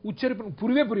உச்சரிப்பு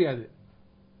புரியவே.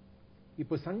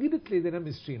 இப்ப சங்கீதத்துல இது என்ன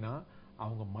மிஸ்ட்ரினா,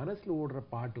 அவங்க மனசுல ஓடுற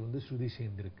பாட்டு வந்து ஸ்ருதி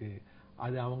சேர்ந்திருக்கு.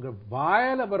 அது அவங்க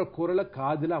வாயால வர குரலை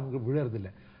காதுல அவங்க விழறது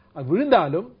இல்லை. அது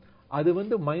விழுந்தாலும் அது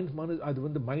வந்து அது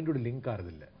வந்து மைண்டோட லிங்க் ஆறது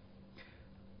இல்லை.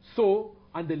 சோ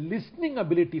அந்த லிஸ்னிங்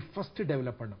அபிலிட்டி ஃபர்ஸ்ட்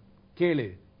டெவலப் பண்ணும். கேளு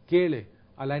கேளு,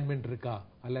 அலைன்மெண்ட் இருக்கா,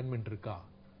 அலைன்மெண்ட் இருக்கா.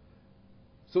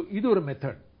 சோ இது ஒரு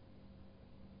மெத்தட்.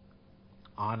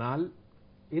 ஆனால்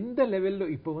எந்த லெவல்ல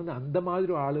இப்ப வந்து அந்த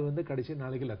மாதிரி ஆளு வந்து கடைசி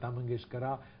நாளைக்கு லதா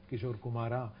மங்கேஷ்கரா, கிஷோர்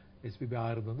குமாரா, எஸ்பிபி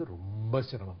ஆகிறது வந்து ரொம்ப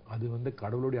சிரமம். அது வந்து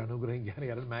கடவுளுடைய அனுகிரகம்,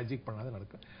 யாரும் மேஜிக் பண்ணாத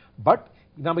நடக்கும். பட்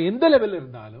நம்ம எந்த லெவல்ல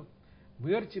இருந்தாலும்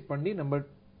முயற்சி பண்ணி நம்ம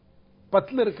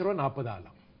 10ல இருக்கிறோம் 40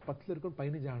 ஆகலாம், 10ல இருக்கிறோம்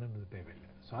 15 ஆனது தேவையில்லை.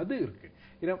 ஸோ அது இருக்கு.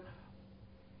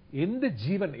 எந்த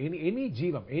ஜீவன், எனி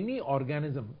ஜீவம், any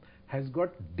organism has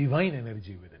God divine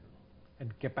energy within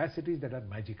and capacities that R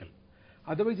magical.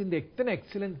 Otherwise இந்த எத்தனை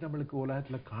எக்ஸலன்ஸ் நம்மளுக்கு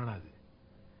உலகத்துல காணாது.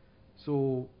 ஸோ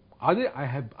அது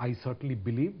I certainly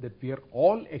believe that we are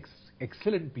all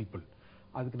excellent people.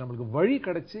 அதுக்கு நம்மளுக்கு வழி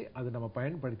கிடைச்சு அதை நம்ம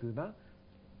பயன்படுத்தினா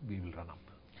we will run up.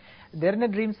 தெர்ன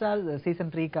dream star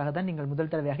season 3க்காக தான் நீங்கள்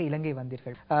முதல் தடவையாக இலங்கை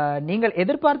வந்தீர்கள். நீங்கள்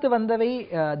எதிர்பார்த்து வந்தவை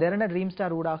தெர்ன ட்ரீம்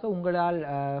ஸ்டார் ஊடாக உங்களால்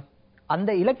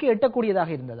அந்த இலக்கை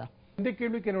எட்டக்கூடியதாக இருந்ததா? இந்த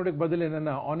கேள்விக்கு என்னோட பதில்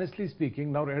என்னன்னா, ஆனஸ்ட்லி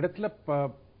ஸ்பீக்கிங், நான் ஒரு இடத்துல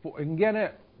எங்கேயான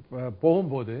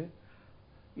போகும்போது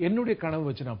என்னுடைய கனவு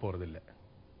வச்சு நான் போறதில்லை.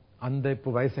 அந்த இப்போ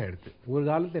வயசாயிடுத்து. ஒரு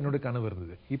காலத்துல என்னுடைய கனவு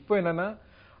இருந்தது. இப்போ என்னன்னா,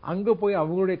 அங்க போய்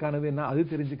அவங்களுடைய கனவு என்ன அது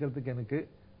தெரிஞ்சுக்கிறதுக்கு எனக்கு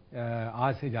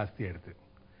ஆசை ஜாஸ்தி ஆயிடுது.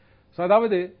 ஸோ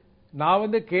அதாவது நான்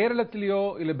வந்து கேரளத்திலயோ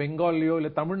இல்ல பெங்கால்லயோ இல்ல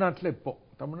தமிழ்நாட்டில்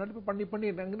தமிழ்நாட்டில் பண்ணி பண்ணி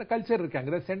அங்கே கல்ச்சர் இருக்கு,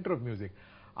 அங்கே சென்டர் ஆஃப் மியூசிக்.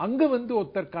 அங்க வந்து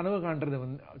ஒருத்தர் கனவு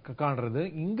காண்றது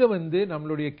இங்க வந்து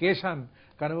நம்மளுடைய கேஷான்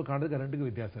கனவு காண்றதுக்கு ரெண்டுக்கு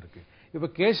வித்தியாசம் இருக்கு. இப்ப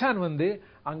கேஷான் வந்து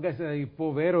அங்க இப்போ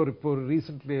வேற ஒரு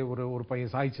ரீசென்ட்லி ஒரு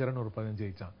பையன் சாய் சரண் ஒரு பையன்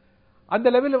ஜெயிச்சான். அந்த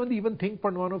லெவல்ல வந்து இவன் திங்க்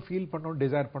பண்ணுவானோ, ஃபீல் பண்ணுவானோ,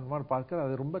 டிசைர் பண்ணுவானோ பார்க்க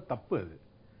அது ரொம்ப தப்பு. அது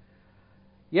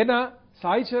ஏன்னா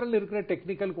சாய் சரண் இருக்கிற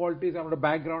டெக்னிக்கல் குவாலிட்டிஸ், அவனோட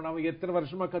பேக்ரவுண்ட், அவன் எத்தனை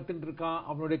வருஷமா கத்துட்டு இருக்கான்,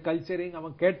 அவனுடைய கல்ச்சரிங்,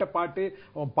 அவன் கேட்ட பாட்டு,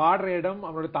 அவன் பாடுற இடம்,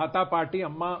 அவனோட தாத்தா பாட்டி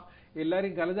அம்மா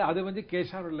எல்லாரையும் கலந்து அது வந்து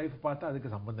கேஷானோட லைஃப் பார்த்தா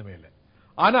அதுக்கு சம்பந்தமே இல்லை.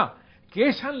 ஆனா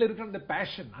கேஷான்ல இருக்கிற அந்த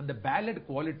பேஷன், அந்த பேலட்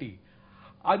குவாலிட்டி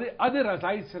அது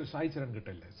சாய் சரண்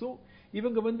கிட்ட இல்லை. ஸோ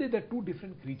இவங்க வந்து the two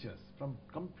different creatures from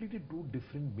completely two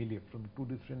different milieu, from two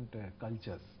different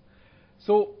cultures.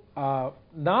 So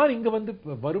நான் இங்க வந்து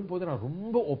வரும்போது நான்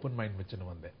ரொம்ப ஓப்பன் மைண்ட் வச்சுன்னு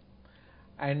வந்தேன்.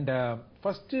 அண்ட்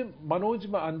ஃபர்ஸ்ட் மனோஜ்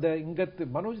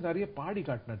மனோஜ் நிறைய பாடி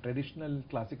காட்டின traditional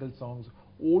classical songs,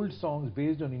 volt songs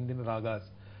based on Indian Raga's.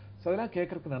 So அதெல்லாம்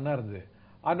கேட்கறதுக்கு நல்லா இருந்தது.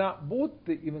 ஆனா போத்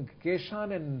இவங்க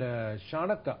கேஷான் அண்ட்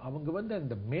ஷானக்கா அவங்க வந்து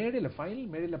அந்த ஃபைனல்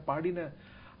மேடையில பாடின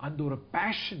அந்த ஒரு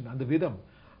பேஷன், அந்த விதம்,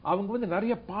 அவங்க வந்து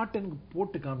நிறைய பாட்டு எனக்கு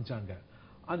போட்டு காமிச்சாங்க.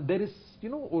 And there is,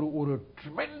 ஒரு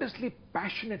tremendously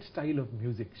passionate style of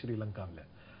music ஸ்ரீலங்காவில்.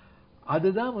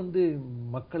 அதுதான் வந்து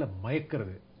மக்களை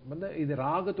மயக்கிறது. வந்து இது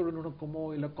ராகத்தோட நுணுக்கமோ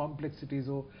இல்ல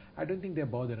காம்ப்ளெக்சிட்டிஸோ I don't think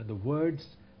they're bothered. And the words,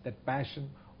 that passion,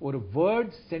 ஒரு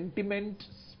words, sentiment,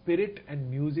 spirit and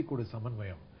music ஒரு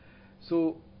சமன்வயம். So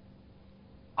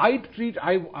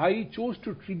I chose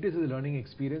to treat this as a learning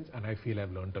experience and I feel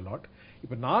I've learned a lot.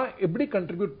 இப்ப நான் எப்படி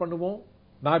contribute பண்ணுவோம்,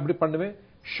 நான் எப்படி பண்ணுவேன்,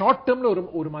 short டேர்ம்ல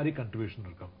ஒரு மாதிரி கண்ட்ரிபியூஷன்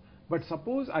இருக்கும். But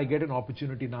suppose I get an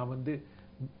opportunity, நான் வந்து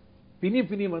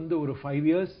பினி வந்து ஒரு 5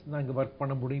 years நான் இங்க ஒர்க்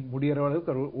பண்ண முடியற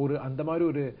அளவுக்கு ஒரு அந்த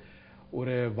மாதிரி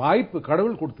ஒரு வாய்ப்பு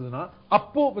கடவுள் கொடுத்ததுன்னா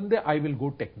அப்போ வந்து ஐ வில் கோ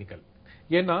டெக்னிக்கல்.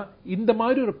 ஏன்னா இந்த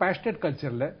மாதிரி ஒரு பேஷனேட்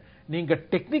கல்ச்சர்ல நீங்க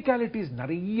டெக்னிக்காலிட்டிஸ்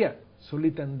நிறைய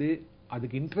சொல்லி தந்து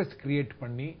அதுக்கு இன்ட்ரெஸ்ட் கிரியேட்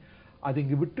பண்ணி அது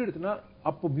இங்க விட்டு எடுத்துனா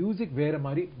அப்போ மியூசிக் வேற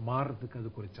மாதிரி மாறுறதுக்கு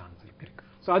அதுக்கு ஒரு சான்ஸ் இருக்கு.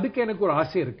 ஸோ அதுக்கு எனக்கு ஒரு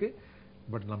ஆசை இருக்கு.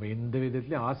 பட் நம்ம எந்த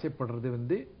விதத்திலையும் ஆசைப்படுறது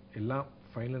வந்து எல்லாம்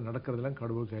ஃபைனல் நடக்கிறதுலாம்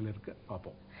கடவுள் கையில் இருக்கு,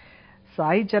 பார்ப்போம்.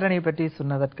 சாய் சரணை பற்றி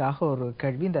சொன்னதற்காக ஒரு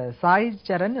கேள்வி. இந்த சாய்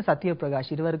சரண்,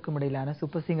 சத்யபிரகாஷ் இருவருக்கும் இடையிலான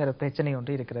சூப்பர் சிங்கர் பிரச்சனை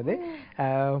ஒன்று இருக்கிறது.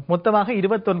 மொத்தமாக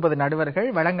 29 நடுவர்கள்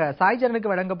சாய்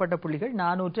சரணுக்கு வழங்கப்பட்ட புள்ளிகள்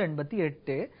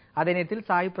 488. அதே நேரத்தில்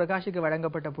சாய் பிரகாஷுக்கு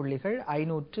வழங்கப்பட்ட புள்ளிகள்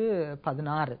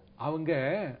 516. அவங்க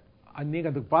நீங்க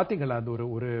அதுக்கு பாத்தீங்களா, அந்த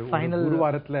ஒரு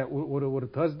வாரத்துல ஒரு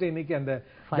Thursday இன்னைக்கு அந்த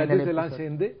ஜட்ஜஸ் எல்லாம்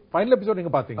சேர்ந்து ஃபைனல் எபிசோட்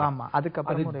நீங்க பாத்தீங்க. ஆமா,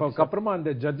 அதுக்கப்புறமா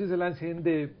அந்த ஜட்ஜஸ் எல்லாம்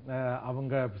சேர்ந்து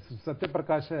அவங்க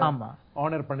சத்யபிரகாஷ்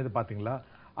ஆனர் பண்ணது பாத்தீங்களா?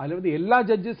 அதுல வந்து எல்லா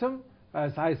ஜட்ஜஸும்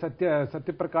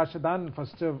சத்யபிரகாஷ் தான்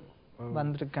ஃபர்ஸ்ட்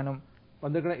வந்திருக்கணும்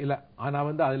இல்ல. ஆனா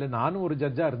வந்து அதுல நானும் ஒரு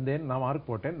ஜட்ஜா இருந்தேன், நான் மார்க்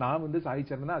போட்டேன். நான் வந்து சாய்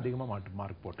சரண் அதிகமா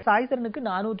மார்க் போட்டேன். சாய் சரணுக்கு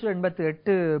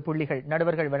 488 புள்ளிகள்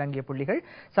நடுவர்கள் வழங்கிய புள்ளிகள்,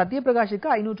 சத்யபிரகாஷுக்கு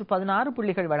 516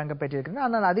 புள்ளிகள் வழங்கப்பட்டிருக்கின்றன.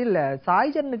 ஆனால் அதில்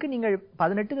சாய் சரணுக்கு நீங்கள்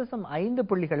 18.5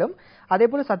 புள்ளிகளும் அதே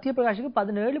போல சத்யபிரகாஷுக்கு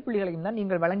 17 புள்ளிகளையும் தான்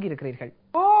நீங்கள் வழங்கி இருக்கிறீர்கள்.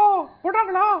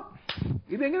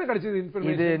 இது எங்க கிடைச்சது?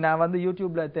 இது நான் வந்து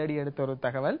யூடியூப்ல தேடி எடுத்த ஒரு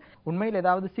தகவல். உண்மையில்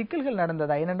ஏதாவது சிக்கல்கள்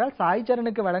நடந்ததா? ஏனென்றால் சாய்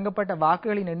சரணுக்கு வழங்கப்பட்ட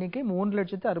வாக்குகளின் எண்ணிக்கை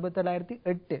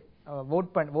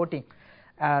 3,67,800 voting.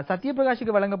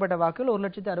 சத்யபிரகாஷுக்கு வழங்கப்பட்ட வாக்குகள்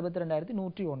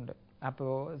 1,62,101. அப்போ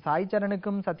சாய்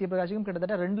சரணுக்கும் சத்யபிரகாஷுக்கும்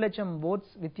கிட்டத்தட்ட 2 லட்சம் votes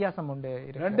வித்தியாசம் உண்டு.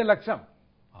 2 லட்சம்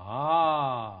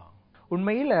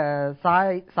உண்மையில்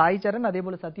சாய் சரண் அதே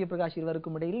போல சத்யபிரகாஷ்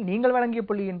இருவருக்கும் இடையில் நீங்கள் வழங்கிய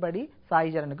புள்ளியின்படி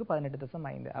சாய் சரணுக்கு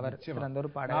 18.5. அவர் சிறந்த ஒரு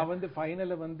பாடகர். நான் வந்து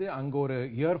ஃபைனல்ல வந்து அங்க ஒரு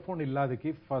இயர்போன்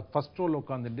இல்லாதக்கு ஃபர்ஸ்ட் ரோல்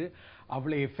உட்காந்துட்டு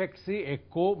அவ்வளவு எஃபெக்ட்ஸ்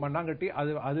எக்கோ மண்ணாங்கட்டி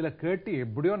அதுல கேட்டு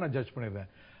எப்படியோ நான் ஜட்ஜ் பண்ணிடுறேன்.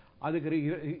 அதுக்கு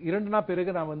 2 நாள்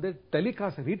பிறகு நான் வந்து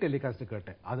ரீடெலிகாஸ்ட்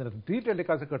கேட்டேன். அதுல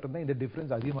ரீடெலிகாஸ்ட் கேட்டிருந்தா இந்த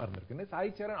டிஃபரன்ஸ் அதிகமா இருந்திருக்கு.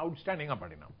 சாய் சரண் அவுட்ஸ்டாண்டிங்கா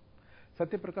பாடினான்,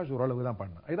 சத்யபிரகாஷ் ஓரளவு தான்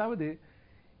பாடினான். அதாவது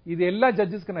இது எல்லா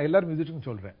ஜட்ஜஸ்க்கு நான் எல்லாரும் மியூசிஷியன்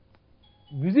சொல்றேன்,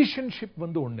 மியூசிஷியன்ஷிப்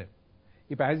வந்து ஒண்ணு.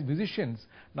 இப்ப ஆஸ் மியூசிஷியன்ஸ்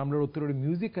நம்மளோட ஒருத்தரோட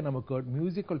மியூசிக்கை நமக்கு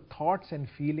musical thoughts and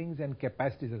feelings and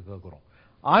capacities கேட்கிறோம்.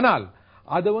 ஆனால்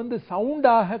அது வந்து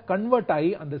சவுண்டாக கன்வெர்ட்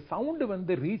ஆகி அந்த சவுண்ட்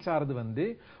வந்து ரீச் ஆறது வந்து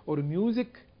ஒரு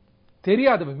மியூசிக்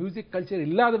தெரியாதவன், மியூசிக் கல்ச்சர்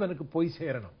இல்லாதவனுக்கு போய்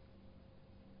சேரணும்.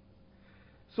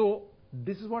 So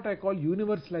this is what I call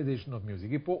universalization of music.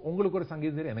 இப்போ உங்களுக்கு ஒரு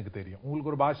சங்கீதம் தெரியும், எனக்கு தெரியும்,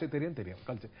 உங்களுக்கு ஒரு பாஷை தெரியும்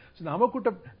கல்ச்சர். ஸோ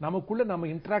நமக்குள்ள நம்ம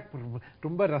இன்டராக்ட்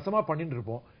ரொம்ப ரசமா பண்ணிட்டு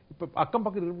இருப்போம். இப்ப அக்கம்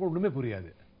பக்கத்தில் இருப்போம், ஒண்ணுமே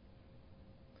புரியாது.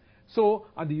 சோ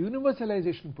அந்த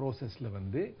யூனிவர்சலைசேஷன் ப்ரோசஸ்ல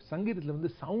வந்து சங்கீதத்துல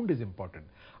வந்து சவுண்ட் இஸ் இம்பார்ட்டன்ட்.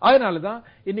 அதனாலதான்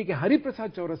இன்னைக்கு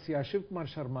ஹரிபிரசாத் சௌரசியா,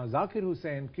 சிவ்குமார் சர்மா, ஜாகிர்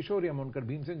ஹுசைன், கிஷோரி அமோன்கர்,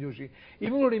 பீம்சென் ஜோஷி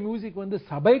இவங்களுடைய மியூசிக் வந்து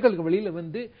சபைகளுக்கு வெளியில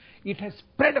வந்து it has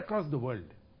spread across the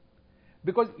world.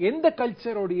 Because எந்த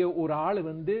கல்ச்சரோடைய ஒரு ஆள்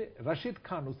வந்து ரஷீத்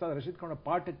கான், உஸ்தாத் ரஷீத் கானோட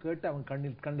பாட்டு கேட்டு அவன்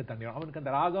கண்ணு தண்ணீர், அவனுக்கு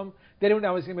அந்த ராகம் தெரிய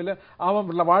வேண்டிய அவசியம் இல்லை. அவன்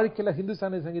வாழ்க்கையில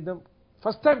ஹிந்துஸ்தானி சங்கீதம்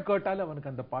ஃபர்ஸ்ட் டைம் கேட்டாலும்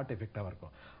அவனுக்கு அந்த பாட்டு எஃபெக்டா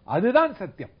இருக்கும். அதுதான்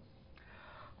சத்தியம்.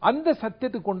 அந்த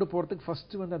சத்தியத்துக்கு கொண்டு போறதுக்கு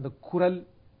ஃபர்ஸ்ட் வந்து அந்த குரல்,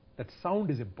 தட் சவுண்ட்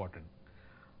இஸ் இம்பார்ட்டன்ட்.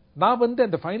 நான் வந்து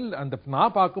அந்த ஃபைனல்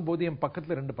நான் பார்க்கும்போது என்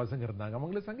பக்கத்துல 2 பசங்க இருந்தாங்க,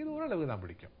 அவங்களுக்கு சங்கீதம் ஓரளவுக்கு தான்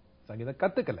பிடிக்கும், சங்கீதம்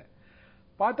கத்துக்கல.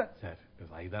 பார்த்தா சார்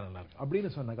இதுதான் நல்லா இருக்கு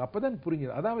அப்படின்னு சொன்னாங்க. அப்பதான்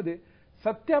புரிஞ்சது. அதாவது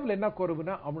சத்யாவில் என்ன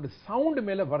குறைவுனா அவனோட சவுண்ட்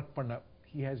மேல ஒர்க் பண்ண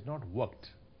he has not worked.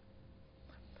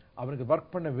 அவனுக்கு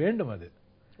ஒர்க் பண்ண வேண்டும். அது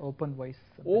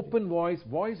ஓபன்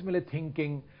வாய்ஸ் மேல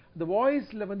திங்கிங், இந்த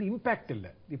வாய்ஸ்ல வந்து இம்பாக்ட் இல்ல.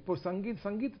 இப்போ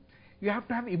Sangeet you have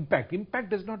to have impact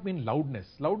does not mean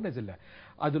loudness இல்ல.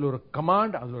 அதுல ஒரு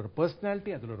கமாண்ட், அதுல ஒரு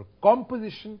பர்சனாலிட்டி, அதுல ஒரு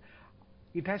composition.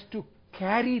 it has to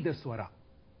carry the swara.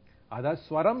 அதாவது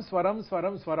ஸ்வரம் ஸ்வரம்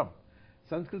ஸ்வரம் ஸ்வரம்.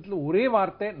 சன்ஸ்கிருத்ல ஒரே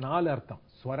வார்த்தை 4 அர்த்தம்.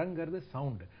 ஸ்வரங்கிறது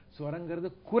சவுண்ட், ஸ்வரங்கிறது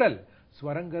குரல்,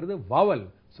 ஸ்வரங்கிறது வவல்,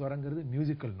 ஸ்வரங்கிறது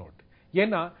மியூசிக்கல் நோட்.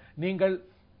 ஏன்னா நீங்கள்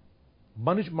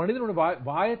மனிதனோட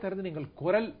வாயை திறந்து நீங்கள்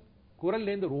குரல்ல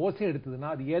இருந்து ஒரு ஓசை எடுத்ததுன்னா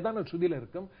அது ஏதான ஒரு சுதியில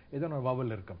இருக்கும், ஏதான ஒரு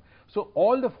வவல் இருக்கும். So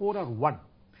all the 4 R one.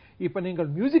 இப்ப நீங்கள்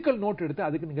மியூசிக்கல் நோட் எடுத்து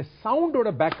அதுக்கு நீங்க சவுண்டோட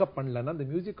பேக்கப் பண்ணலன்னா the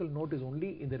musical note is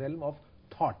only in the realm of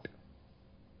thought,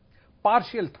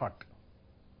 partial thought.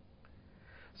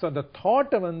 So the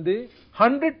thought வந்து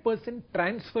 100%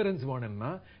 transference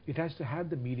வேணும்னா it has to have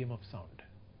the medium of sound.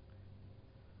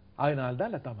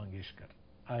 அதனால்தான் லதா மங்கேஷ்கர்,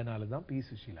 அதனால்தான் பி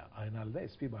சுஷீலா, அதனால்தான்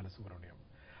எஸ்பி பாலசுப்ரமணியம்.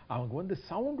 அவங்க வந்து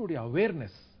சவுண்டுடைய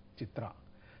அவேர்னஸ், சித்ரா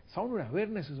சவுண்டுடைய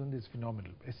அவேர்னஸ் வந்து இஸ்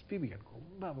ஃபினாமினல். எஸ்பிபி எனக்கு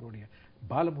ரொம்ப அவருடைய,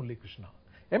 பாலமுரளி கிருஷ்ணா,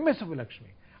 எம்எஸ்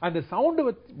சுப்புலட்சுமி அந்த சவுண்ட்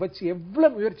வச்சு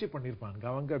எவ்வளவு முயற்சி பண்ணிருப்பாங்க.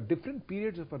 அவங்க டிஃப்ரெண்ட்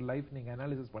பீரியட்ஸ் ஆஃப் லைஃப் நீங்க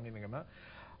அனாலிசிஸ் பண்ணினீங்கன்னா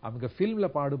அவங்க ஃபில்ம்ல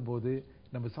பாடும்போது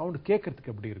நம்ம சவுண்ட்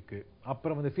கேட்கறதுக்கு எப்படி இருக்கு.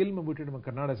 அப்புறம் அந்த ஃபில்ம் விட்டு நம்ம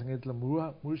கர்நாடக சங்கீதத்துல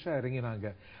முழுசா இறங்கினாங்க.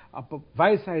 அப்ப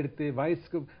வயசாயிடுத்து,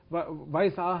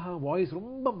 வயசாக வாய்ஸ்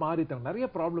ரொம்ப மாறிட்டாங்க. நிறைய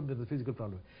ப்ராப்ளம் இருந்தது, பிசிக்கல்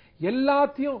ப்ராப்ளம்.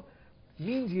 எல்லாத்தையும்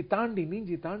நீஞ்சி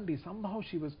தாண்டி somehow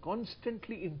she was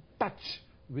constantly in touch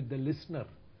with the listener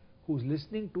who's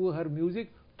listening to her music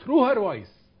through her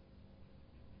voice.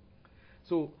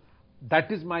 So that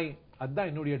is my adda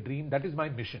என்னுடைய dream, that is my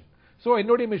mission. So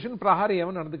என்னுடைய mission பிரகாரம்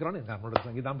எவன் நடந்துக்கிறான்னு நம்மளோட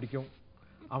சங்கீதம் பிடிக்கும்,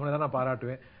 அவனை தான் நான்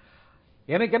பாராட்டுவேன்.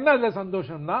 எனக்கு என்ன அதுல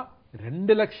சந்தோஷம்னா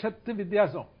 2 லட்சத்து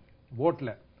வித்தியாசம் ஓட்ல.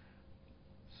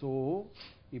 சோ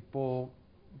இப்போ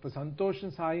சந்தோஷ்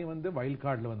சாய் வந்து வைல்ட்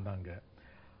கார்டுல வந்தாங்க.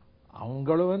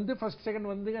 அவங்களும் வந்து ஃபர்ஸ்ட் செகண்ட்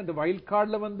வந்து அந்த வைல்ட்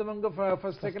கார்டுல வந்தவங்க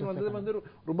ஃபர்ஸ்ட் செகண்ட் வந்தது வந்து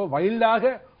ரொம்ப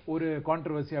வைல்டாக ஒரு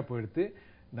கான்ட்ரோவர்சியா போயிடுது.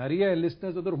 நிறைய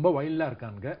லிஸ்னர்ஸ் வந்து ரொம்ப வைல்டா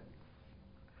இருக்காங்க.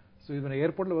 ஸோ இவன்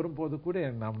ஏர்போர்ட்ல வரும்போது கூட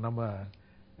நம்ம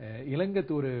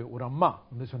இலங்கத்து ஒரு அம்மா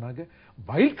வந்து சொன்னாங்க,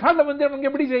 வைல்ட் கார்டுல வந்து அவங்க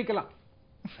எப்படி ஜெயிக்கலாம்.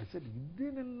 சார் இது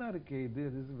நல்லா இருக்கு, இது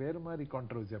வேற மாதிரி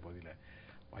கான்ட்ரோவர்சியா போதில்லை.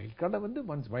 வைல்ட் கார்டுல வந்து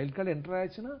ஒன்ஸ் வைல்ட் கார்டு என்டர்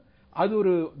ஆயிடுச்சுன்னா அது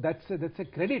ஒரு that's a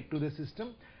credit to the system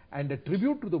and a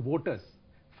tribute to the voters.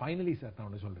 Finally sir நான்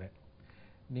ஒன்று சொல்றேன்,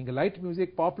 நீங்க லைட்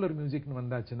மியூசிக், பாப்புலர் மியூசிக்னு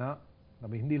வந்தாச்சுன்னா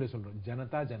நம்ம ஹிந்தியில சொல்றோம்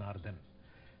Janata Janardan,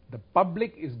 the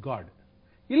public is God.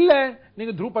 இல்ல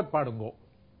நீங்க த்ரூபத் பாடுங்கோ,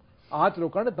 ஆத்துல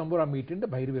உட்காந்து தம்பூரா மீட்டு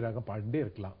பைரவி ராகம் பாடிட்டே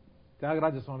இருக்கலாம்.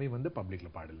 தியாகராஜ சுவாமி வந்து பப்ளிக்ல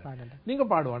பாடல, நீங்க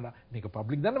பாடுவாண்டா. நீங்க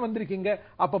பப்ளிக் தானே வந்திருக்கீங்க,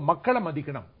 அப்ப மக்களை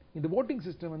மதிக்கணும். இந்த voting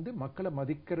சிஸ்டம் வந்து மக்களை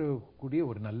மதிக்கக்கூடிய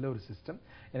ஒரு நல்ல ஒரு சிஸ்டம்.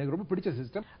 எனக்கு ரொம்ப பிடிச்ச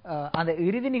சிஸ்டம். அந்த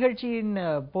இறுதி நிகழ்ச்சியின்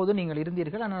போது நீங்கள்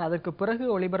இருந்தீர்கள், ஆனால் அதற்கு பிறகு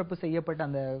ஒளிபரப்பு செய்யப்பட்ட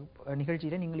அந்த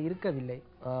நிகழ்ச்சியில நீங்கள் இருக்கவில்லை.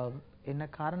 என்ன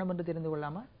காரணம் என்று தெரிந்து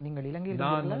கொள்ளாமா? நீங்கள் இலங்கையில்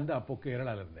நான் வந்து அப்போ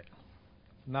கேரளால இருந்தேன்.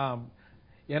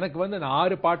 எனக்கு வந்து நான்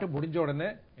 6 பாட்டு முடிஞ்ச உடனே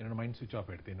என்னோட மைண்ட் சுவிட்ச்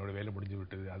ஆஃப் எடுத்து என்னோட வேலை முடிஞ்சு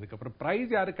விட்டது. அதுக்கப்புறம்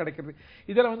பிரைஸ் யாருக்கு கிடைக்கிறது,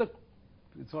 இதெல்லாம் வந்து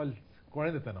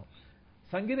குழந்தைத்தனம்.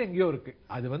 சங்கீதம் எங்கேயோ இருக்கு.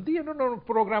 அது வந்து என்னோட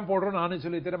ப்ரோக்ராம் போடுறோம் நானும்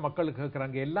சொல்லி தர மக்களுக்கு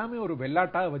கேட்கறாங்க. எல்லாமே ஒரு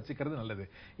வெள்ளாட்டா வச்சுக்கிறது நல்லது.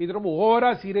 இது ரொம்ப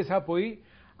ஓவரா சீரியஸா போய்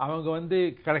அவங்க வந்து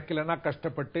கிடைக்கலன்னா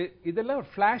கஷ்டப்பட்டு இதெல்லாம்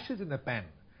ஃபிளாஷஸ் இன் த பேன்.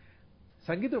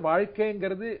 சங்கீத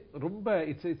வாழ்க்கைங்கிறது ரொம்ப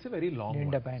இட்ஸ் வெரி லாங்.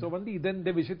 ஸோ வந்து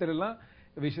இந்த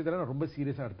விஷயத்துல நான் ரொம்ப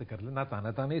சீரியஸா எடுத்துக்கறல.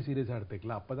 நான் தானே சீரியஸா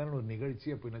எடுத்துக்கல. அப்பதான் ஒரு நிகழ்ச்சி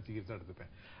அப்போ நான் சீரியஸா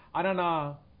எடுத்துப்பேன். ஆனா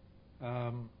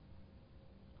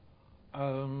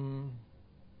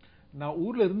நான்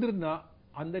ஊர்ல இருந்திருந்தா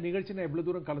அந்த நிகழ்ச்சி நான் எவ்வளவு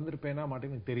தூரம் கலந்துருப்பேனா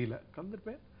மாட்டேன்னு எனக்கு தெரியல.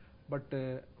 கலந்துருப்பேன், பட்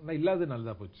நான் இல்லாத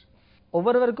நல்லதா போச்சு.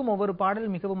 ஒவ்வொருவருக்கும் ஒவ்வொரு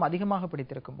பாடல் மிகவும் அதிகமாக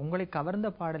பிடித்திருக்கும். உங்களை கவர்ந்த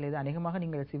பாடல் எது? அநேகமாக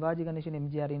நீங்கள் சிவாஜி கணேசன்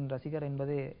எம்ஜிஆரின் ரசிகர்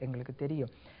என்பது எங்களுக்கு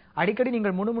தெரியும். அடிக்கடி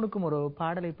நீங்கள் முணுமுணுக்கும் ஒரு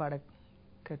பாடலை பாட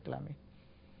கேட்கலாமே.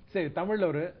 சரி, தமிழ்ல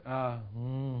ஒரு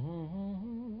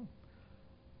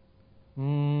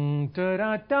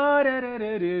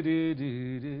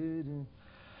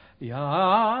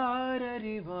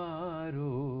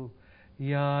யாரறிவாரோ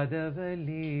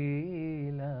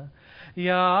யாதவலீலா,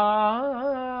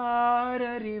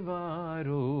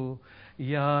 யாரறிவாரோ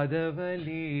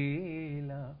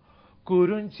யாதவலீலா,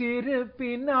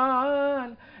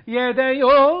 குறுஞ்சிருப்பினால்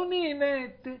எதையோ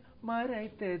நினைத்து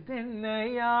மறைத்ததென்ன,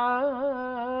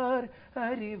 யார்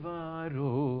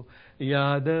அறிவாரோ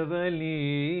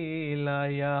யாதவலீலா,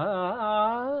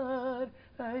 யார்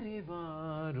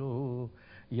அறிவாரோ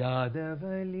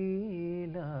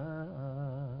யாதவலீலா.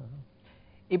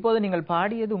 இப்போது நீங்கள்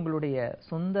பாடியது உங்களுடைய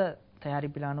சொந்த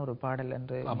தயாரிப்பிலான ஒரு பாடல்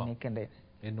என்று நினைக்கின்றேன்.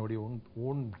 என்னுடைய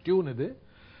ஓன் டியூன் இது.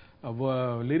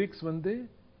 லிரிக்ஸ் வந்து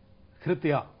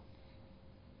கிருத்தியா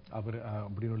அவர்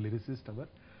அப்படின்னு ஒரு லிரிசிஸ்ட்.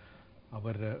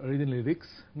 அவர் எழுதின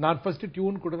லிரிக்ஸ். நான் ஃபர்ஸ்ட்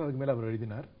டியூன் கூட அதுக்கு மேல அவர்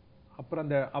எழுதினார். அப்புறம்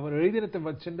அந்த அவர் எழுதினத்தை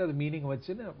வச்சுட்டு அது மீனிங்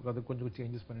வச்சுன்னு அதை கொஞ்சம்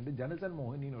சேஞ்சஸ் பண்ணிட்டு ஜனசன்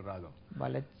மோகினின்னு ஒரு ராகம்.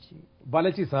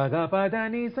 பலச்சி சகா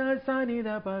பதானி சானித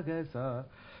பக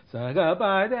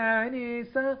சகபாதானி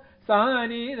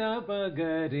சானித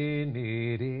பகரே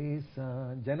நேரே சா.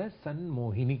 ஜனசன்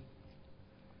மோகினி,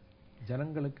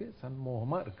 ஜனங்களுக்கு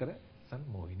சன்மோகமா இருக்கிற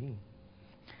சன்மோகினி.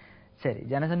 சரி,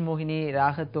 ஜனசன் மோகினி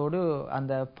ராகத்தோடு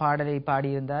அந்த பாடலை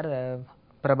பாடியிருந்தார்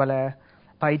பிரபல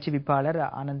பயிற்றுவிப்பாளர்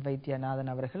ஆனந்த்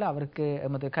வைத்தியநாதன் அவர்கள். அவருக்கு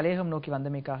எமது கலையகம் நோக்கி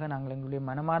வந்தமைக்காக நாங்கள் எங்களுடைய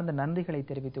மனமார்ந்த நன்றிகளை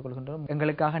தெரிவித்துக் கொள்கின்றோம்.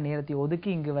 எங்களுக்காக நேரத்தை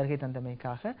ஒதுக்கி இங்கு வருகை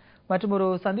தந்தமைக்காக. மற்றும் ஒரு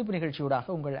சந்திப்பு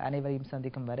நிகழ்ச்சியூடாக உங்கள் அனைவரையும்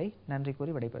சந்திக்கும் வரை நன்றி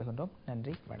கூறி விடைபெறுகின்றோம்.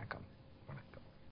 நன்றி, வணக்கம்.